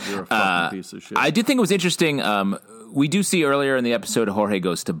God. You're a fucking piece of shit. I did think it was interesting. We do see earlier in the episode Jorge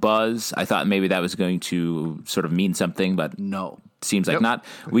goes to Buzz. I thought maybe that was going to sort of mean something, but no. Seems like not.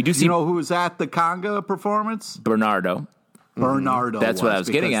 We do see... You know who was at the conga performance? Bernardo. That's what I was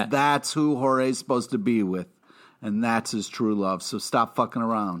getting at. That's who Jorge's supposed to be with, and that's his true love. So stop fucking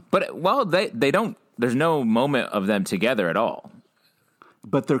around. But, well, they don't... There's no moment of them together at all.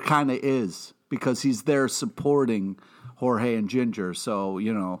 But there kind of is, because he's there supporting Jorge and Ginger, so,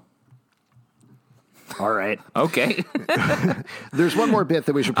 you know. All right. Okay. There's one more bit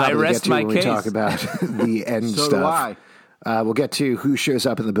that we should probably get to when we talk about the end so stuff. Do I. We'll get to who shows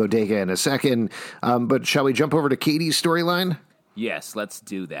up in the bodega in a second. But shall we jump over to Katy's storyline? Yes, let's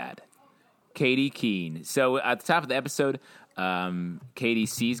do that. Katy Keene. So at the top of the episode... Katy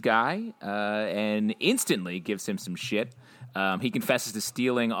sees Guy and instantly gives him some shit. He confesses to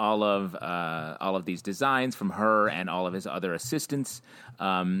stealing all of these designs from her and all of his other assistants.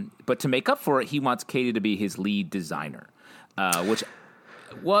 But to make up for it, he wants Katy to be his lead designer, which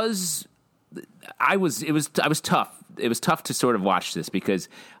was tough. It was tough to sort of watch this because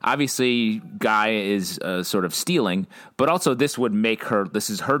obviously Guy is sort of stealing, but also this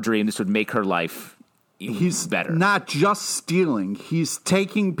is her dream. This would make her life. He's better. Not just stealing. He's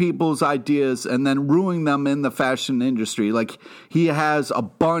taking people's ideas and then ruining them in the fashion industry. Like he has a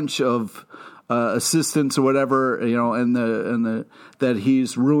bunch of assistants or whatever, you know, and that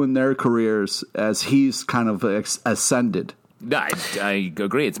he's ruined their careers as he's kind of ascended. I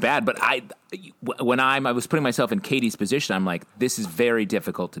agree. It's bad, but when I was putting myself in Katy's position, I'm like, this is very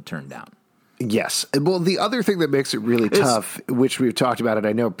difficult to turn down. Yes. Well, the other thing that makes it really tough, which we've talked about, and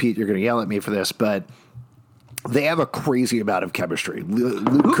I know, Pete, you're going to yell at me for this, but they have a crazy amount of chemistry.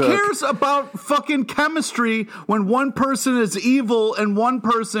 Who cares about fucking chemistry when one person is evil and one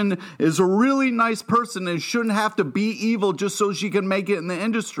person is a really nice person and shouldn't have to be evil just so she can make it in the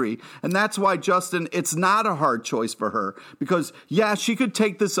industry? And that's why, Justin, it's not a hard choice for her. Because, yeah, she could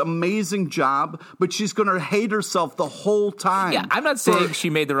take this amazing job, but she's going to hate herself the whole time. Yeah, I'm not saying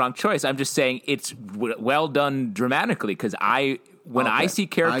she made the wrong choice. I'm just saying it's well done dramatically because when I see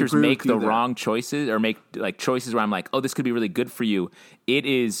characters make the wrong choices or make like choices where I'm like, oh, this could be really good for you,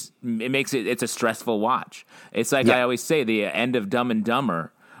 it's a stressful watch. It's like I always say, the end of Dumb and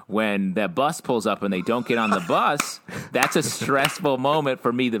Dumber, when that bus pulls up and they don't get on the bus, that's a stressful moment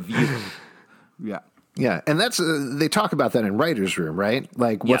for me, the viewer. Yeah. Yeah, and that's they talk about that in Writer's Room, right?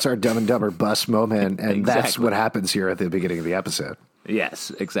 Like, what's our Dumb and Dumber bus moment? And that's what happens here at the beginning of the episode.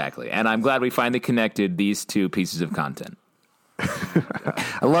 Yes, exactly. And I'm glad we finally connected these two pieces of content.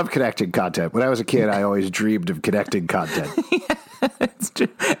 I love connecting content. When I was a kid, I always dreamed of connecting content. It's true.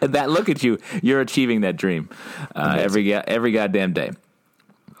 And that, look at you. You're achieving that dream every goddamn day.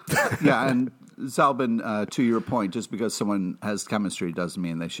 Yeah, and Zalbin, to your point, just because someone has chemistry doesn't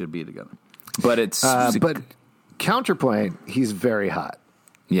mean they should be together. But it's... but counterpoint, he's very hot.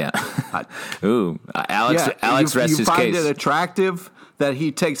 Yeah. Ooh. Alex rests his case. You find it attractive that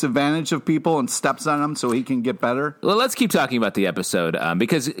he takes advantage of people and steps on them so he can get better? Well, let's keep talking about the episode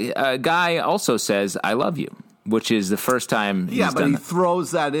because Guy also says, I love you, which is the first time he's done that. Yeah, but he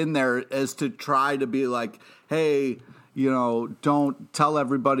throws that in there as to try to be like, hey, you know, don't tell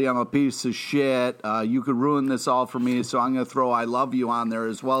everybody I'm a piece of shit. You could ruin this all for me, so I'm going to throw I love you on there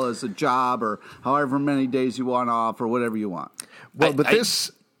as well as a job or however many days you want off or whatever you want. Well,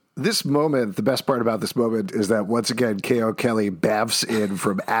 this moment, the best part about this moment is that once again, K.O. Kelly baffs in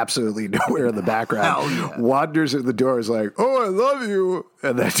from absolutely nowhere in the background, wanders in the door, is like, oh, I love you,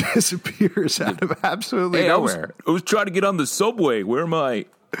 and then disappears out of absolutely nowhere. I was trying to get on the subway. Where am I?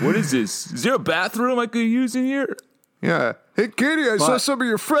 What is this? Is there a bathroom I could use in here? Yeah. Hey, Katy, I saw some of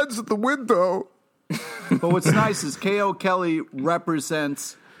your friends at the window. But what's nice is K.O. Kelly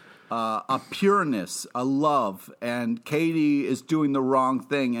represents a pureness, a love, and Katy is doing the wrong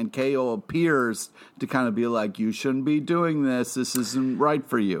thing, and KO appears to kind of be like, you shouldn't be doing this. This isn't right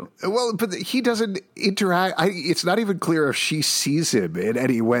for you. Well, but he doesn't interact. It's not even clear if she sees him in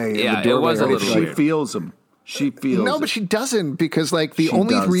any way. Yeah, in the doorway, it was a little She weird. feels him. She feels No, it. but she doesn't, because like the She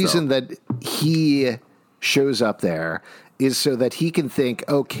only does, reason though. that he shows up there is so that he can think,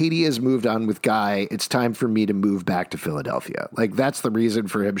 oh, Katy has moved on with Guy. It's time for me to move back to Philadelphia. Like, that's the reason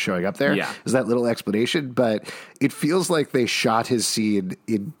for him showing up there. Yeah. Is that little explanation. But it feels like they shot his scene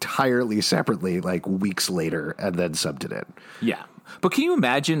entirely separately, like weeks later, and then subbed it in. Yeah. But can you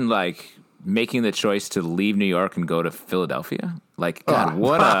imagine, like, making the choice to leave New York and go to Philadelphia? Like, God,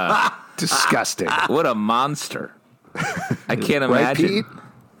 what a Disgusting. what a monster. I can't Right, imagine. Pete?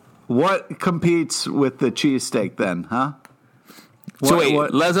 What competes with the cheesesteak then, huh? So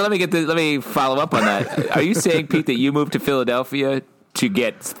What- wait, let me follow up on that. Are you saying, Pete, that you moved to Philadelphia to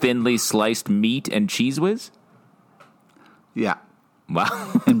get thinly sliced meat and cheese whiz? Yeah, Wow.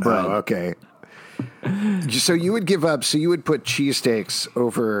 and bread. Oh, okay. So you would give up, so you would put cheesesteaks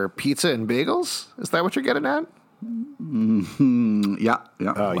over pizza and bagels? Is that what you're getting at? Yeah. Oh,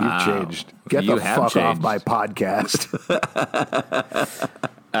 Wow. you've changed. Get You the have fuck off changed. my podcast.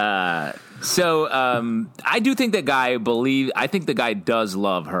 So I do think that I think the guy does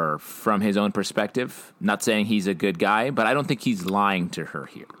love her from his own perspective. Not saying he's a good guy, but I don't think he's lying to her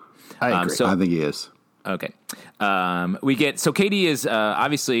here. I agree. so- I think he is. Okay. We get, so Katy is,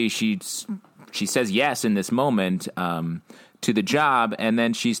 obviously she says yes in this moment, to the job. And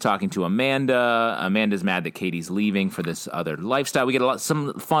then she's talking to Amanda. Amanda's mad that Katy's leaving for this other lifestyle. We get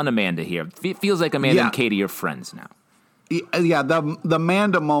some fun Amanda here. Feels like Amanda Yeah. and Katy are friends now. Yeah, the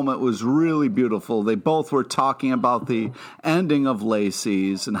Amanda moment was really beautiful. They both were talking about the ending of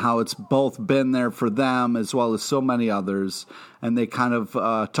Lacey's and how it's both been there for them as well as so many others. And they kind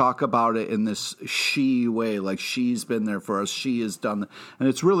of talk about it in this she way, like she's been there for us, she has done. And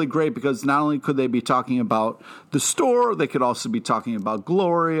it's really great because not only could they be talking about the store, they could also be talking about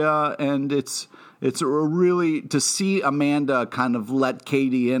Gloria. And it's a really, to see Amanda kind of let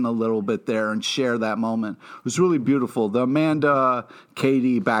Katy in a little bit there and share that moment was really beautiful. The Amanda,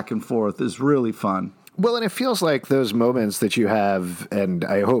 Katy back and forth is really fun. Well, and it feels like those moments that you have, and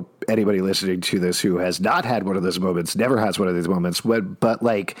I hope anybody listening to this who has not had one of those moments never has one of these moments, but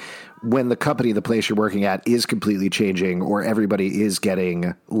like when the company, the place you're working at is completely changing or everybody is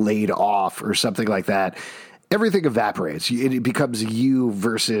getting laid off or something like that, everything evaporates. It becomes you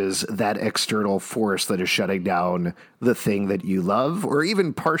versus that external force that is shutting down the thing that you love or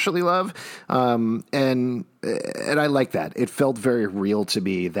even partially love. And I like that. It felt very real to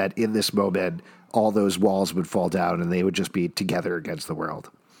me that in this moment, all those walls would fall down and they would just be together against the world.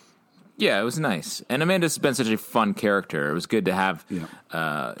 Yeah, it was nice. And Amanda's been such a fun character. It was good to have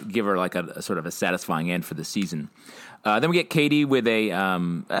give her like a sort of a satisfying end for the season. Then we get Katy with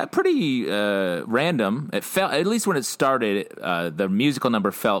a pretty random. It felt, at least when it started, the musical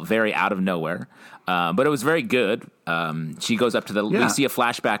number felt very out of nowhere, but it was very good. She goes up to the. We see a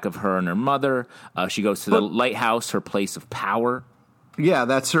flashback of her and her mother. She goes to the lighthouse, her place of power. Yeah,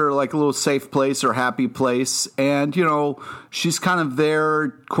 that's her like little safe place or happy place. And, you know, she's kind of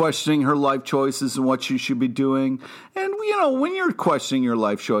there questioning her life choices and what she should be doing. And, you know, when you're questioning your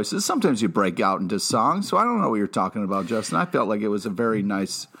life choices, sometimes you break out into song. So I don't know what you're talking about, Justin. I felt like it was a very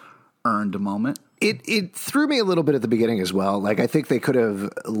nice earned moment. It threw me a little bit at the beginning as well. Like, I think they could have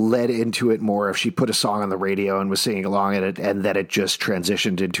led into it more if she put a song on the radio and was singing along in it, and then it just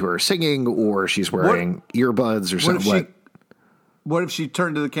transitioned into her singing, or she's wearing earbuds or something. What if she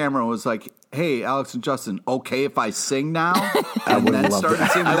turned to the camera and was like, "Hey, Alex and Justin, okay if I sing now?" And then started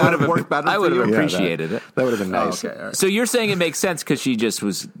singing. That would have worked better. I would have for you? appreciated it. That would have been nice. Okay, all right. So you're saying it makes sense because she just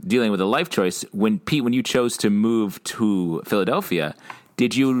was dealing with a life choice. When you chose to move to Philadelphia,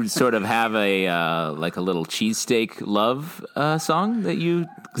 did you sort of have a like a little cheesesteak love song that you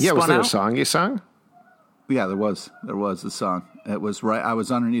Yeah, was spun there out? a song you sung? Yeah, there was a song. It was right. I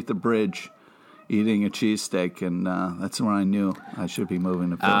was underneath the bridge, eating a cheesesteak, and that's when I knew I should be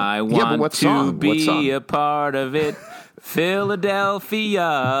moving to Philly. I but want what to song? What be song? a part of it,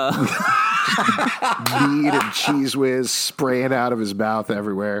 Philadelphia. Meat and cheese whiz spraying out of his mouth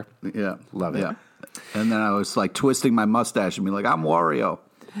everywhere. Yeah, Love it. Yeah, and then I was like twisting my mustache and be like, "I'm Wario."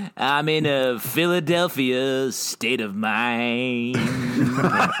 I'm in a Philadelphia state of mind.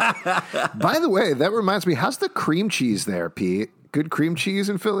 By the way, that reminds me, how's the cream cheese there, Pete? Good cream cheese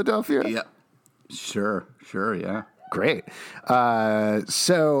in Philadelphia? Yeah, sure, yeah. Great.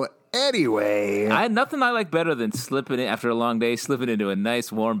 So anyway, I had nothing I like better than slipping in after a long day, slipping into a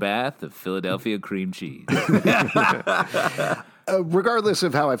nice warm bath of Philadelphia cream cheese. Regardless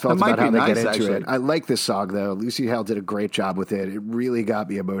of how I felt That might about how be they get nice, into actually. it, I like this song, though. Lucy Hale did a great job with it. It really got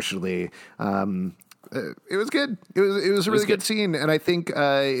me emotionally. It was good. It was a really good scene. And I think,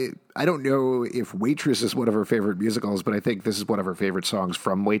 I don't know if Waitress is one of her favorite musicals, but I think this is one of her favorite songs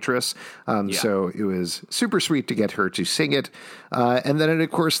from Waitress. So it was super sweet to get her to sing it. And then it, of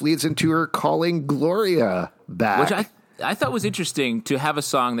course, leads into her calling Gloria back. Which I thought was interesting to have a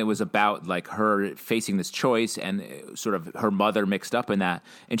song that was about like her facing this choice and sort of her mother mixed up in that.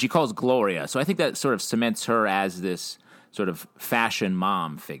 And she calls Gloria. So I think that sort of cements her as this sort of fashion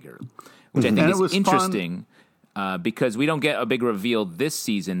mom figure, which I think is interesting because we don't get a big reveal this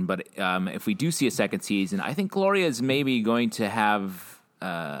season. But if we do see a second season, I think Gloria is maybe going to have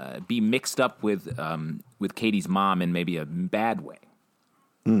be mixed up with Katy's mom in maybe a bad way.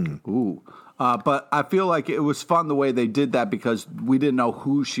 Ooh. But I feel like it was fun the way they did that because we didn't know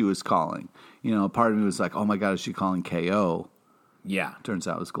who she was calling. You know, part of me was like, oh my God, is she calling KO? Yeah. Turns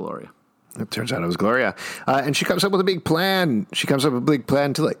out it was Gloria. It turns out it was Gloria. And she comes up with a big plan. She comes up with a big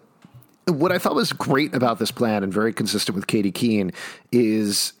plan to, like, what I thought was great about this plan and very consistent with Katy Keene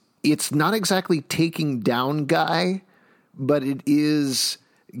is it's not exactly taking down Guy, but it is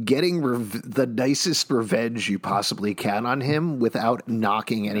getting the nicest revenge you possibly can on him without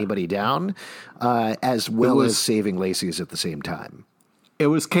knocking anybody down, as well as saving Lacey's at the same time. It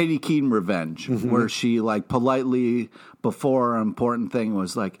was Katy Keene revenge, where she like politely before an important thing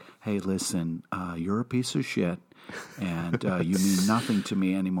was like, hey, listen, you're a piece of shit and you mean nothing to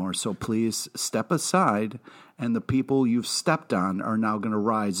me anymore. So please step aside. And the people you've stepped on are now going to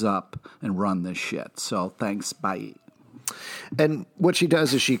rise up and run this shit. So thanks. Bye. And what she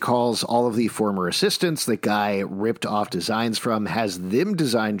does is she calls all of the former assistants that Guy ripped off designs from, has them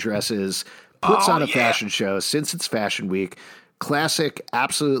design dresses, puts on a fashion show since it's Fashion Week. Classic,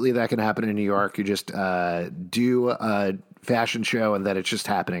 absolutely that can happen in New York. You just do a fashion show and then it's just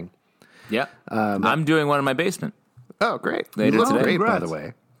happening. Yeah. I'm doing one in my basement. Oh, great. Later You look today. great, by Congrats. the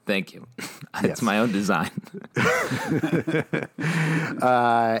way. Thank you. It's my own design.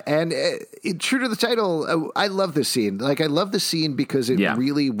 And true to the title, I love this scene. Like, I love the scene because it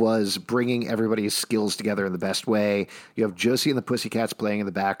really was bringing everybody's skills together in the best way. You have Josie and the Pussycats playing in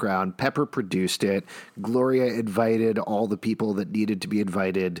the background. Pepper produced it. Gloria invited all the people that needed to be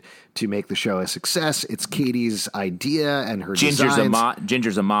invited to make the show a success. It's Katy's idea and her designs.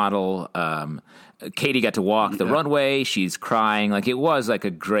 Ginger's a model. Katy got to walk the runway. She's crying. Like, it was like a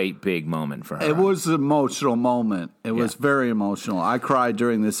great big moment for her. It was an emotional moment. It was very emotional. I cried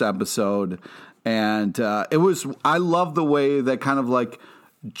during this episode. And it was, I love the way that kind of like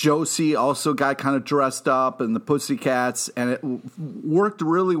Josie also got kind of dressed up and the Pussycats. And it worked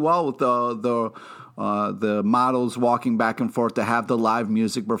really well with the models walking back and forth to have the live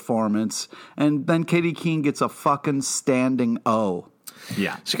music performance. And then Katy Keene gets a fucking standing O.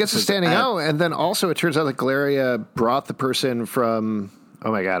 Yeah. She gets a standing O, and then also it turns out that Gloria brought the person from,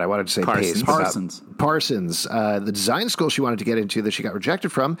 oh my God, I wanted to say Parsons. The design school she wanted to get into that she got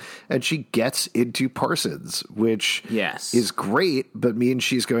rejected from, and she gets into Parsons, which is great, but means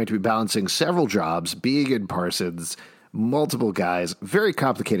she's going to be balancing several jobs, being in Parsons, multiple guys. Very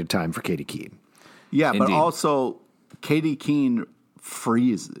complicated time for Katy Keene. Yeah, Indeed. but also Katy Keene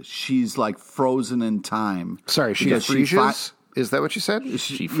freezes. She's like frozen in time. Sorry, she freezes? Is that what you said?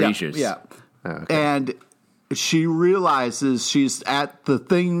 She freezes. Yeah. Oh, okay. And she realizes she's at the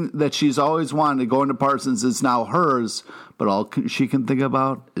thing that she's always wanted, going to Parsons is now hers, but all she can think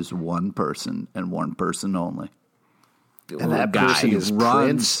about is one person and one person only. And that person is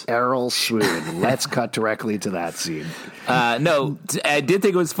Prince Errol Swoon. Let's cut directly to that scene. No, I did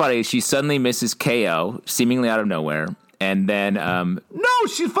think it was funny. She suddenly misses KO, seemingly out of nowhere. And then, no,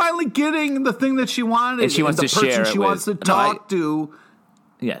 she's finally getting the thing that she wanted. And she wants to share it she with, wants to talk to.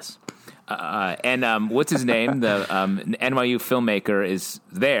 Yes. And what's his name? The NYU filmmaker is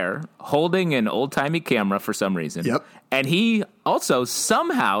there holding an old-timey camera for some reason. Yep. And he also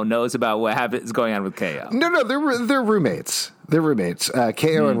somehow knows about what is going on with KO. No, they're roommates. They're roommates.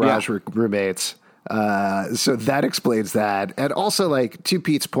 KO and Raj were roommates. So that explains that. And also, like, to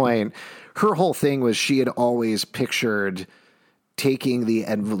Pete's point, her whole thing was she had always pictured taking the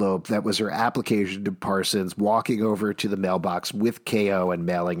envelope that was her application to Parsons, walking over to the mailbox with KO and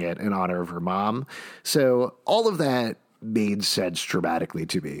mailing it in honor of her mom. So all of that made sense dramatically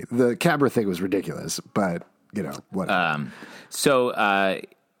to me. The camera thing was ridiculous, but, you know, whatever. So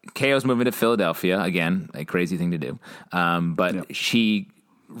KO's moving to Philadelphia, again, a crazy thing to do. But she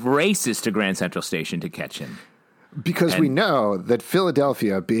races to Grand Central Station to catch him. Because we know that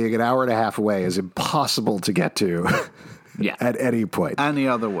Philadelphia, being an hour and a half away, is impossible to get to at any point. Any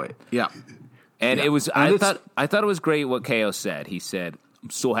other way. Yeah. And it was. I thought it was great what KO said. He said, "I'm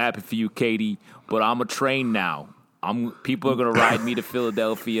so happy for you, Katy, but I'm a train now. People are gonna ride me to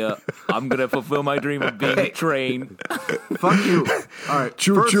Philadelphia. I'm gonna fulfill my dream of being a train." Fuck you. All right.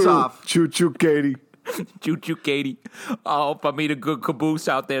 Choo choo, Katy. Choo choo, Katy. I hope I meet a good caboose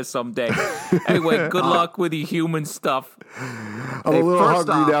out there someday. Anyway, good luck with your human stuff. I'm a little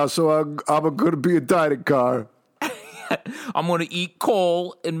hungry now, so I'm going to be a dining car. I'm going to eat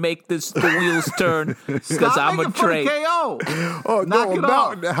coal and make the wheels turn because I'm a train. KO. Oh, Knock no, a it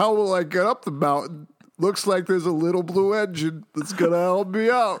mountain. off. How will I get up the mountain? Looks like there's a little blue engine that's going to help me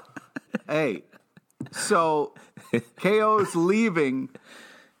out. Hey, so KO is leaving,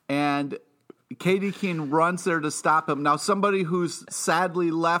 and Katy Keene runs there to stop him. Now, somebody who's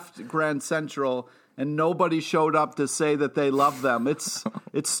sadly left Grand Central and nobody showed up to say that they love them. It's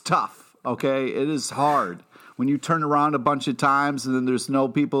tough, okay? It is hard. When you turn around a bunch of times and then there's no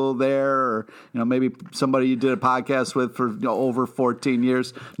people there, or maybe somebody you did a podcast with for over 14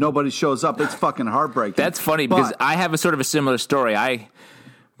 years, nobody shows up. It's fucking heartbreaking. That's funny because I have a sort of a similar story. I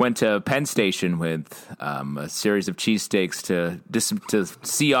went to Penn Station with a series of cheesesteaks to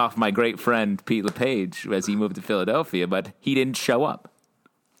see off my great friend Pete LePage as he moved to Philadelphia, but he didn't show up.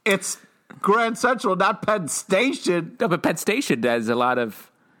 It's Grand Central, not Penn Station. No, but Penn Station does a lot of.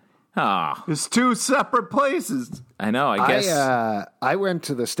 It's two separate places. I know. I guess I went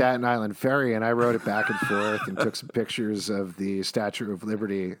to the Staten Island Ferry and I rode it back and forth and took some pictures of the Statue of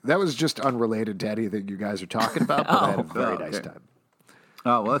Liberty. That was just unrelated to anything you guys are talking about, but I had a very nice time.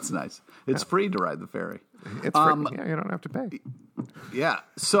 Oh, well, that's nice. It's free to ride the ferry. It's free. Yeah, you don't have to pay. Yeah.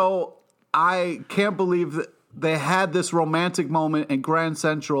 So I can't believe that they had this romantic moment in Grand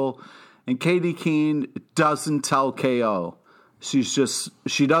Central, and Katy Keene doesn't tell KO. She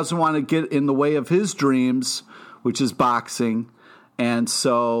doesn't want to get in the way of his dreams, which is boxing. And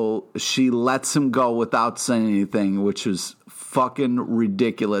so she lets him go without saying anything, which is fucking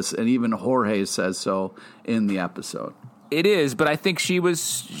ridiculous. And even Jorge says so in the episode. It is, but I think she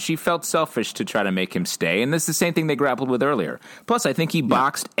felt selfish to try to make him stay. And this is the same thing they grappled with earlier. Plus, I think he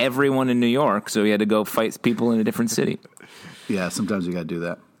boxed everyone in New York, so he had to go fight people in a different city. Yeah, sometimes you got to do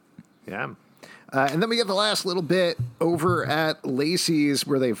that. Yeah. And then we get the last little bit over at Lacey's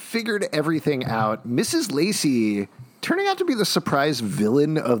where they've figured everything out. Mrs. Lacey turning out to be the surprise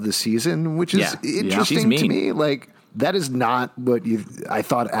villain of the season, which is interesting to me. Like, that is not what I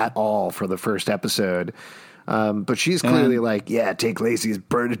thought at all for the first episode. But she's clearly take Lacey's,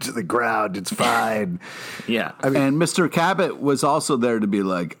 burn it to the ground. It's fine. Yeah. I mean, and Mr. Cabot was also there to be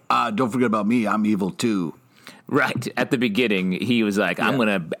like, don't forget about me. I'm evil too. Right. At the beginning, he was like, I'm going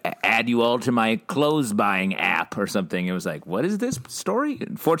to add you all to my clothes buying app or something. It was like, what is this story?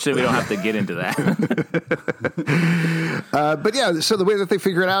 Unfortunately, we don't have to get into that. But yeah, so the way that they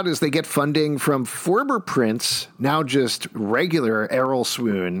figure it out is they get funding from former Prince, now just regular Errol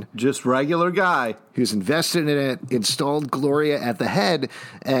Swoon. Just regular guy. Who's invested in it, installed Gloria at the head.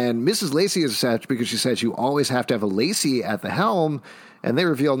 And Mrs. Lacey is such because she says you always have to have a Lacey at the helm. And they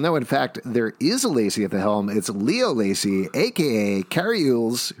reveal, no, in fact, there is a Lacey at the helm. It's Leo Lacey, a.k.a. Carrie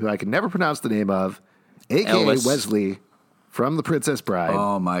Yules, who I can never pronounce the name of, a.k.a. Wesley from The Princess Bride.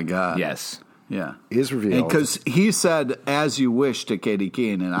 Oh, my God. Yes. Yeah. Is revealed. Because he said, as you wish, to Katy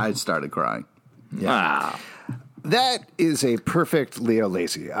Keene, and I started crying. Yeah. That is a perfect Leo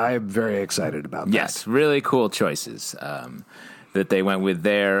Lacey. I'm very excited about that. Yes, really cool choices that they went with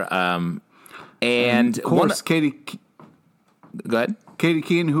there. And of course, Katy... Go ahead. Katy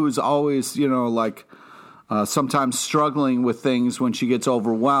Keene, who's always, sometimes struggling with things when she gets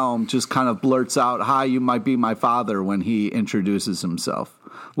overwhelmed, just kind of blurts out, "Hi, you might be my father," when he introduces himself,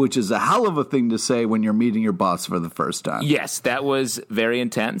 which is a hell of a thing to say when you're meeting your boss for the first time. Yes, that was very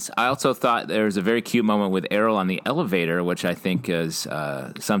intense. I also thought there was a very cute moment with Errol on the elevator, which I think is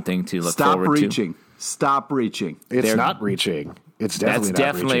something to look forward to. Stop reaching. It's not reaching. It's definitely That's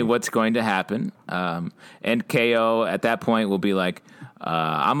definitely what's going to happen. And KO at that point will be like,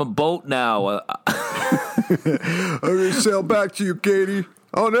 I'm a boat now. I'm going to sail back to you, Katy.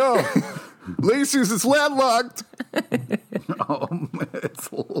 Oh, no. Lacey's is landlocked.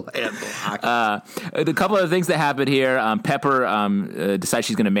 It's landlocked. A couple of things that happened here. Pepper decides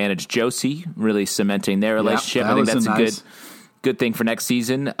she's going to manage Josie, really cementing their relationship. I think that's a good thing for next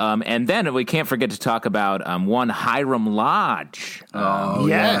season. And then we can't forget to talk about one Hiram Lodge.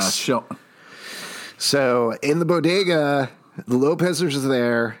 Yes. Yeah. So in the bodega, the Lopezers are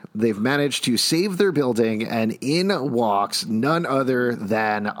there. They've managed to save their building, and in walks none other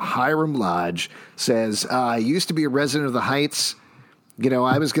than Hiram Lodge. Says, I used to be a resident of the Heights.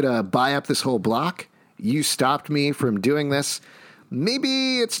 I was going to buy up this whole block. You stopped me from doing this.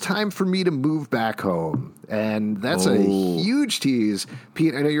 maybe it's time for me to move back home. And that's a huge tease.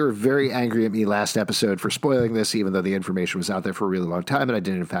 Pete, I know you were very angry at me last episode for spoiling this, even though the information was out there for a really long time, and I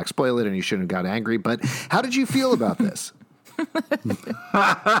didn't, in fact, spoil it, and you shouldn't have got angry. But how did you feel about this? It's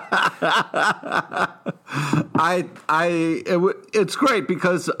great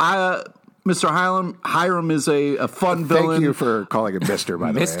because Mr. Hiram is a fun villain. Thank you for calling him Mr.,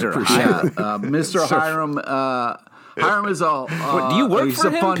 by the way. Mr. Hiram. Mr. Hiram. Hiram is a. Do you work for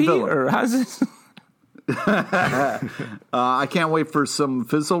him, Pete, villain. or how's this? I can't wait for some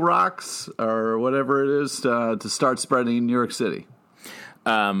Fizzle Rocks or whatever it is to start spreading in New York City.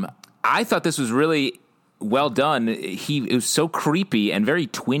 I thought this was really well done. It was so creepy and very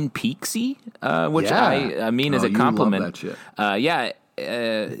Twin Peaksy, which I mean as a compliment. You love that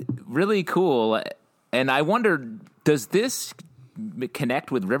shit. Really cool. And I wonder, does this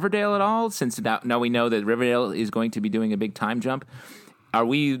connect with Riverdale at all? Since now we know that Riverdale is going to be doing a big time jump. Are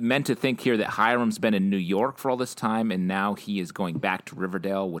we meant to think here that Hiram's been in New York for all this time and now he is going back to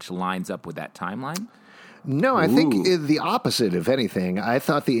Riverdale, which lines up with that timeline? No, I think the opposite, if anything. I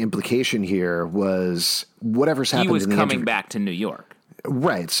thought the implication here was whatever's happened. He was in the coming back to New York.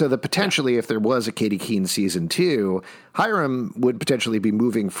 Right. So that potentially, if there was a Katy Keene season 2, Hiram would potentially be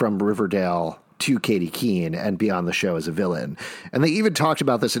moving from Riverdale to Katy Keene and be on the show as a villain. And they even talked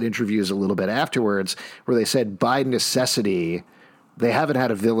about this in interviews a little bit afterwards, where they said by necessity, they haven't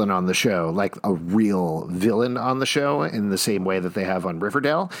had a villain on the show, like a real villain on the show in the same way that they have on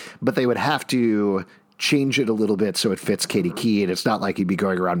Riverdale, but they would have to change it a little bit so it fits Katy Keene. It's not like he'd be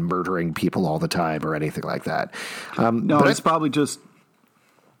going around murdering people all the time or anything like that. No, but it's probably just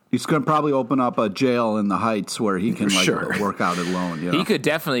he's going to probably open up a jail in the Heights where he can work out alone. You know? He could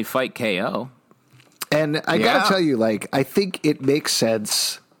definitely fight KO. And I got to tell you, I think it makes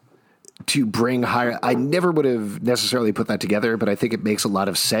sense to bring Hiram. I never would have necessarily put that together, but I think it makes a lot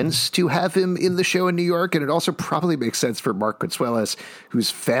of sense to have him in the show in New York. And it also probably makes sense for Mark Consuelos, whose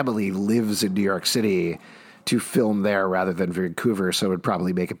family lives in New York City, to film there rather than Vancouver. So it would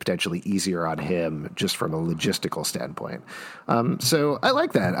probably make it potentially easier on him just from a logistical standpoint. So I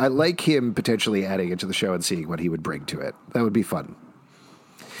like that. I like him potentially adding into the show and seeing what he would bring to it. That would be fun.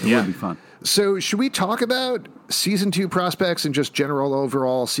 It would be fun. So should we talk about season 2 prospects and just general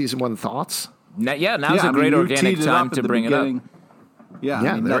overall season 1 thoughts? Now's a great organic time to bring it up. Yeah,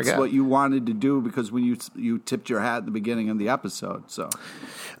 I mean, that's what you wanted to do because when you tipped your hat at the beginning of the episode. So,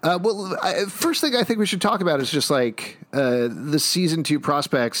 first thing I think we should talk about is just the season 2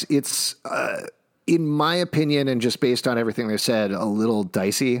 prospects. It's in my opinion, and just based on everything they said, a little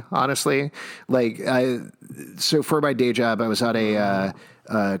dicey, honestly. So for my day job, I was on a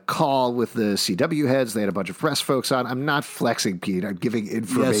call with the CW heads. They had a bunch of press folks on. I'm not flexing, Pete. I'm giving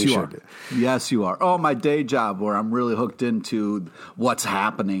information. Yes, you are. Oh, my day job where I'm really hooked into what's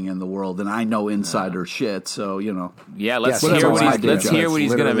happening in the world, and I know insider shit. So Yeah, let's hear what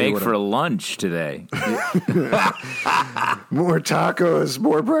he's going to make for lunch today. More tacos,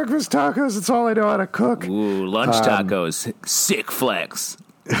 more breakfast tacos. It's all I know how to cook. Ooh, lunch tacos. Sick flex.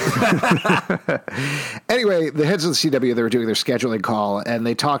 Anyway, the heads of the CW, they were doing their scheduling call, and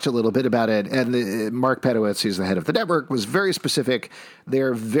they talked a little bit about it. And Mark Pedowitz, who's the head of the network, was very specific.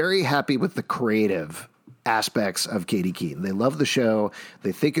 They're very happy with the creative aspects of Katy Keene. They love the show.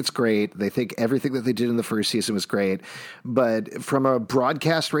 They think it's great. They think everything that they did in the first season was great. But from a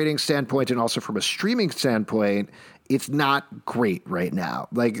broadcast rating standpoint and also from a streaming standpoint, it's not great right now.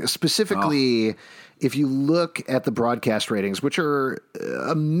 Specifically, if you look at the broadcast ratings, which are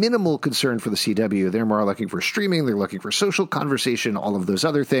a minimal concern for the CW, they're more looking for streaming, they're looking for social conversation, all of those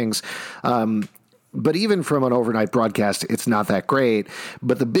other things. But even from an overnight broadcast, it's not that great.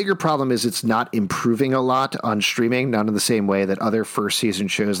 But the bigger problem is it's not improving a lot on streaming, not in the same way that other first season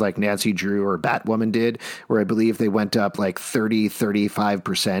shows like Nancy Drew or Batwoman did, where I believe they went up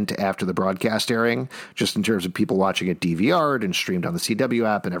 30-35% after the broadcast airing, just in terms of people watching it DVR'd and streamed on the CW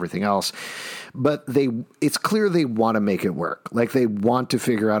app and everything else. But it's clear they want to make it work. They want to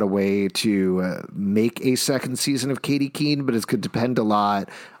figure out a way to make a second season of Katy Keene, but it's going to depend a lot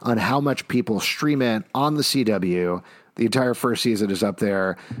on how much people stream it on the CW. The entire first season is up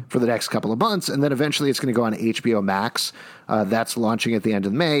there for the next couple of months, and then eventually it's going to go on HBO Max. That's launching at the end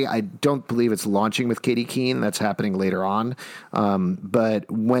of May. I don't believe it's launching with Katy Keene. That's happening later on.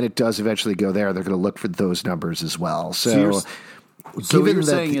 But when it does eventually go there, they're going to look for those numbers as well. So you're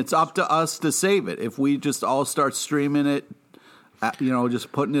saying it's up to us to save it. If we just all start streaming it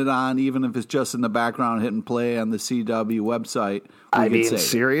just putting it on, even if it's just in the background, hitting play on the CW website. I mean,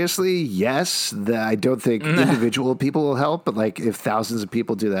 seriously, yes. I don't think individual people will help, but like if thousands of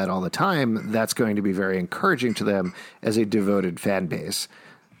people do that all the time, that's going to be very encouraging to them as a devoted fan base.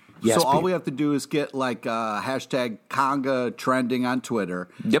 Yes, so all we have to do is get like hashtag Conga trending on Twitter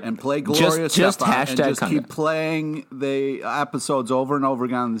and play Gloria just Estefan hashtag and just Conga. keep playing the episodes over and over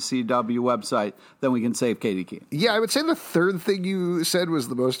again on the CW website. Then we can save Katy Keene. Yeah, I would say the third thing you said was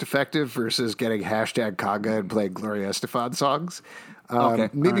the most effective versus getting hashtag Conga and playing Gloria Estefan songs.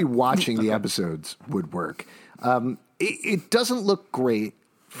 Maybe watching the episodes would work. It doesn't look great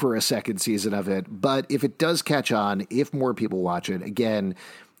for a second season of it, but if it does catch on, if more people watch it, again,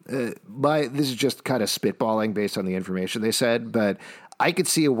 this is just kind of spitballing based on the information they said, but I could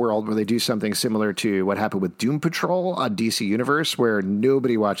see a world where they do something similar to what happened with Doom Patrol on DC Universe, where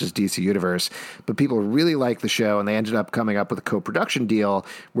nobody watches DC Universe, but people really like the show, and they ended up coming up with a co-production deal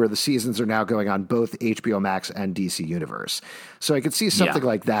where the seasons are now going on both HBO Max and DC Universe. So I could see something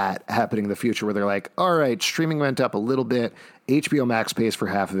like that happening in the future where they're like, all right, streaming went up a little bit, HBO Max pays for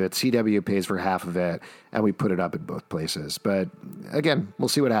half of it, CW pays for half of it, and we put it up in both places. But again, we'll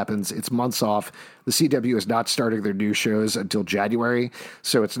see what happens. It's months off. The CW is not starting their new shows until January,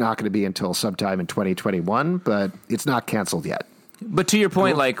 so it's not going to be until sometime in 2021, but it's not canceled yet. But to your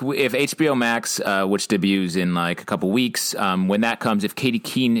point, like if HBO Max, which debuts in like a couple weeks, when that comes, if Katy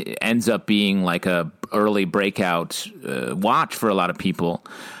Keene ends up being like a early breakout watch for a lot of people,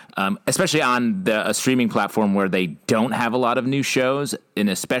 especially on a streaming platform where they don't have a lot of new shows, and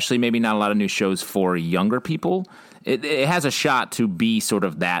especially maybe not a lot of new shows for younger people, it has a shot to be sort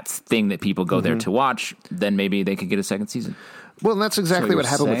of that thing that people go there to watch. Then maybe they could get a second season. Well, and that's exactly what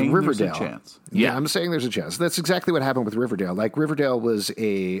happened with Riverdale. There's a chance. Yeah, I'm saying there's a chance. That's exactly what happened with Riverdale. Like, Riverdale was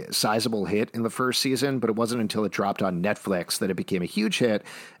a sizable hit in the first season, but it wasn't until it dropped on Netflix that it became a huge hit.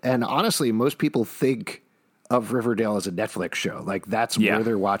 And honestly, most people think of Riverdale as a Netflix show. Like, that's where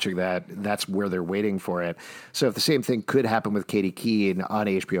they're watching that. That's where they're waiting for it. So if the same thing could happen with Katy Keene on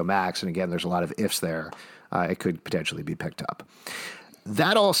HBO Max, and again, there's a lot of ifs there, it could potentially be picked up.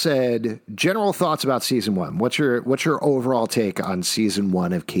 That all said, general thoughts about season one. What's your overall take on season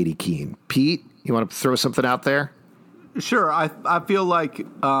one of Katy Keene? Pete, you want to throw something out there? Sure. I feel like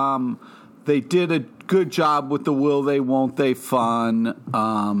they did a good job with the will they, won't they fun.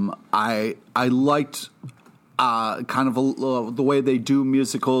 I liked kind of the way they do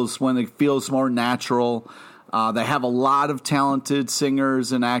musicals when it feels more natural. They have a lot of talented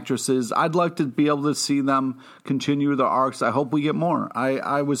singers and actresses. I'd like to be able to see them continue their arcs. I hope we get more.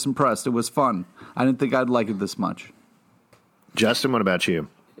 I was impressed. It was fun. I didn't think I'd like it this much. Justin, what about you?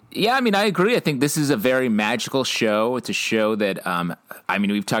 Yeah, I mean, I agree. I think this is a very magical show. It's a show that,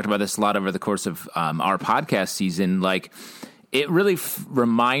 we've talked about this a lot over the course of our podcast season. Like, it really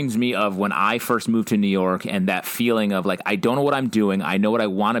reminds me of when I first moved to New York and that feeling of like, I don't know what I'm doing. I know what I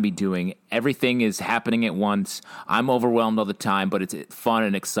want to be doing. Everything is happening at once. I'm overwhelmed all the time, but it's fun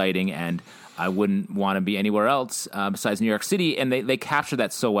and exciting, and I wouldn't want to be anywhere else besides New York City. And they capture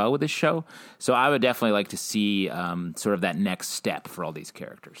that so well with this show. So I would definitely like to see sort of that next step for all these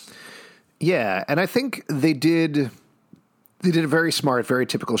characters. Yeah, and I think they did a very smart, very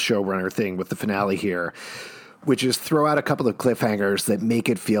typical showrunner thing with the finale here, which is throw out a couple of cliffhangers that make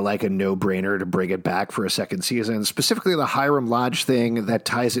it feel like a no-brainer to bring it back for a second season. Specifically, the Hiram Lodge thing that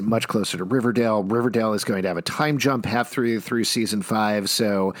ties it much closer to Riverdale. Riverdale is going to have a time jump halfway through season 5,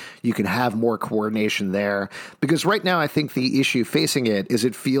 so you can have more coordination there. Because right now, I think the issue facing it is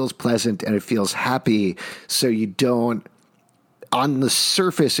it feels pleasant and it feels happy, so you don't... On the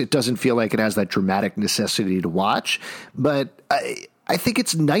surface, it doesn't feel like it has that dramatic necessity to watch, but I think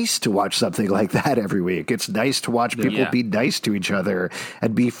it's nice to watch something like that every week. It's nice to watch people be nice to each other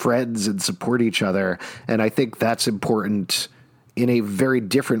and be friends and support each other. And I think that's important in a very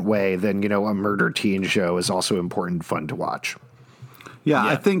different way than, a murder teen show is also important and fun to watch. Yeah,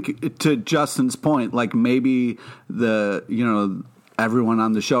 I think to Justin's point, like maybe everyone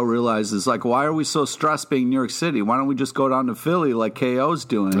on the show realizes, like, why are we so stressed being New York City? Why don't we just go down to Philly like KO's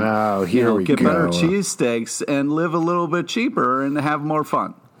doing? Oh, here we go. Get better cheesesteaks and live a little bit cheaper and have more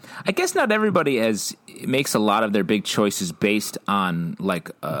fun. I guess not everybody makes a lot of their big choices based on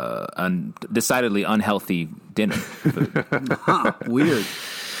like decidedly unhealthy dinner food. Weird.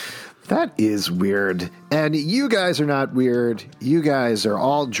 That is weird. And you guys are not weird. You guys are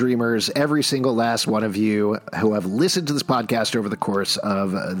all dreamers, every single last one of you who have listened to this podcast over the course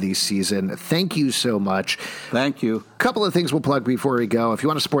of the season. Thank you so much. Thank you. Couple of things we'll plug before we go. If you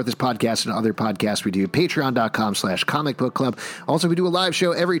want to support this podcast and other podcasts we do, patreon.com/Comic Book Club. Also, we do a live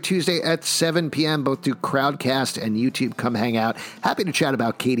show every Tuesday at 7 p.m., both through Crowdcast and YouTube. Come hang out. Happy to chat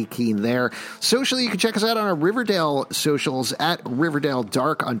about Katy Keene there. Socially, you can check us out on our Riverdale socials, at Riverdale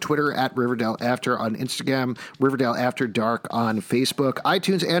Dark on Twitter, at Riverdale After on Instagram, Riverdale After Dark on Facebook,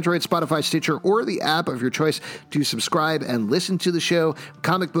 iTunes, Android, Spotify, Stitcher, or the app of your choice to subscribe and listen to the show.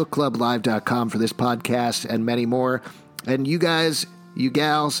 comicbookclublive.com for this podcast and many more. And you guys, you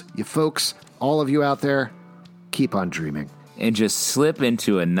gals, you folks, all of you out there, keep on dreaming. And just slip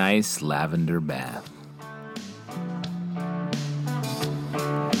into a nice lavender bath.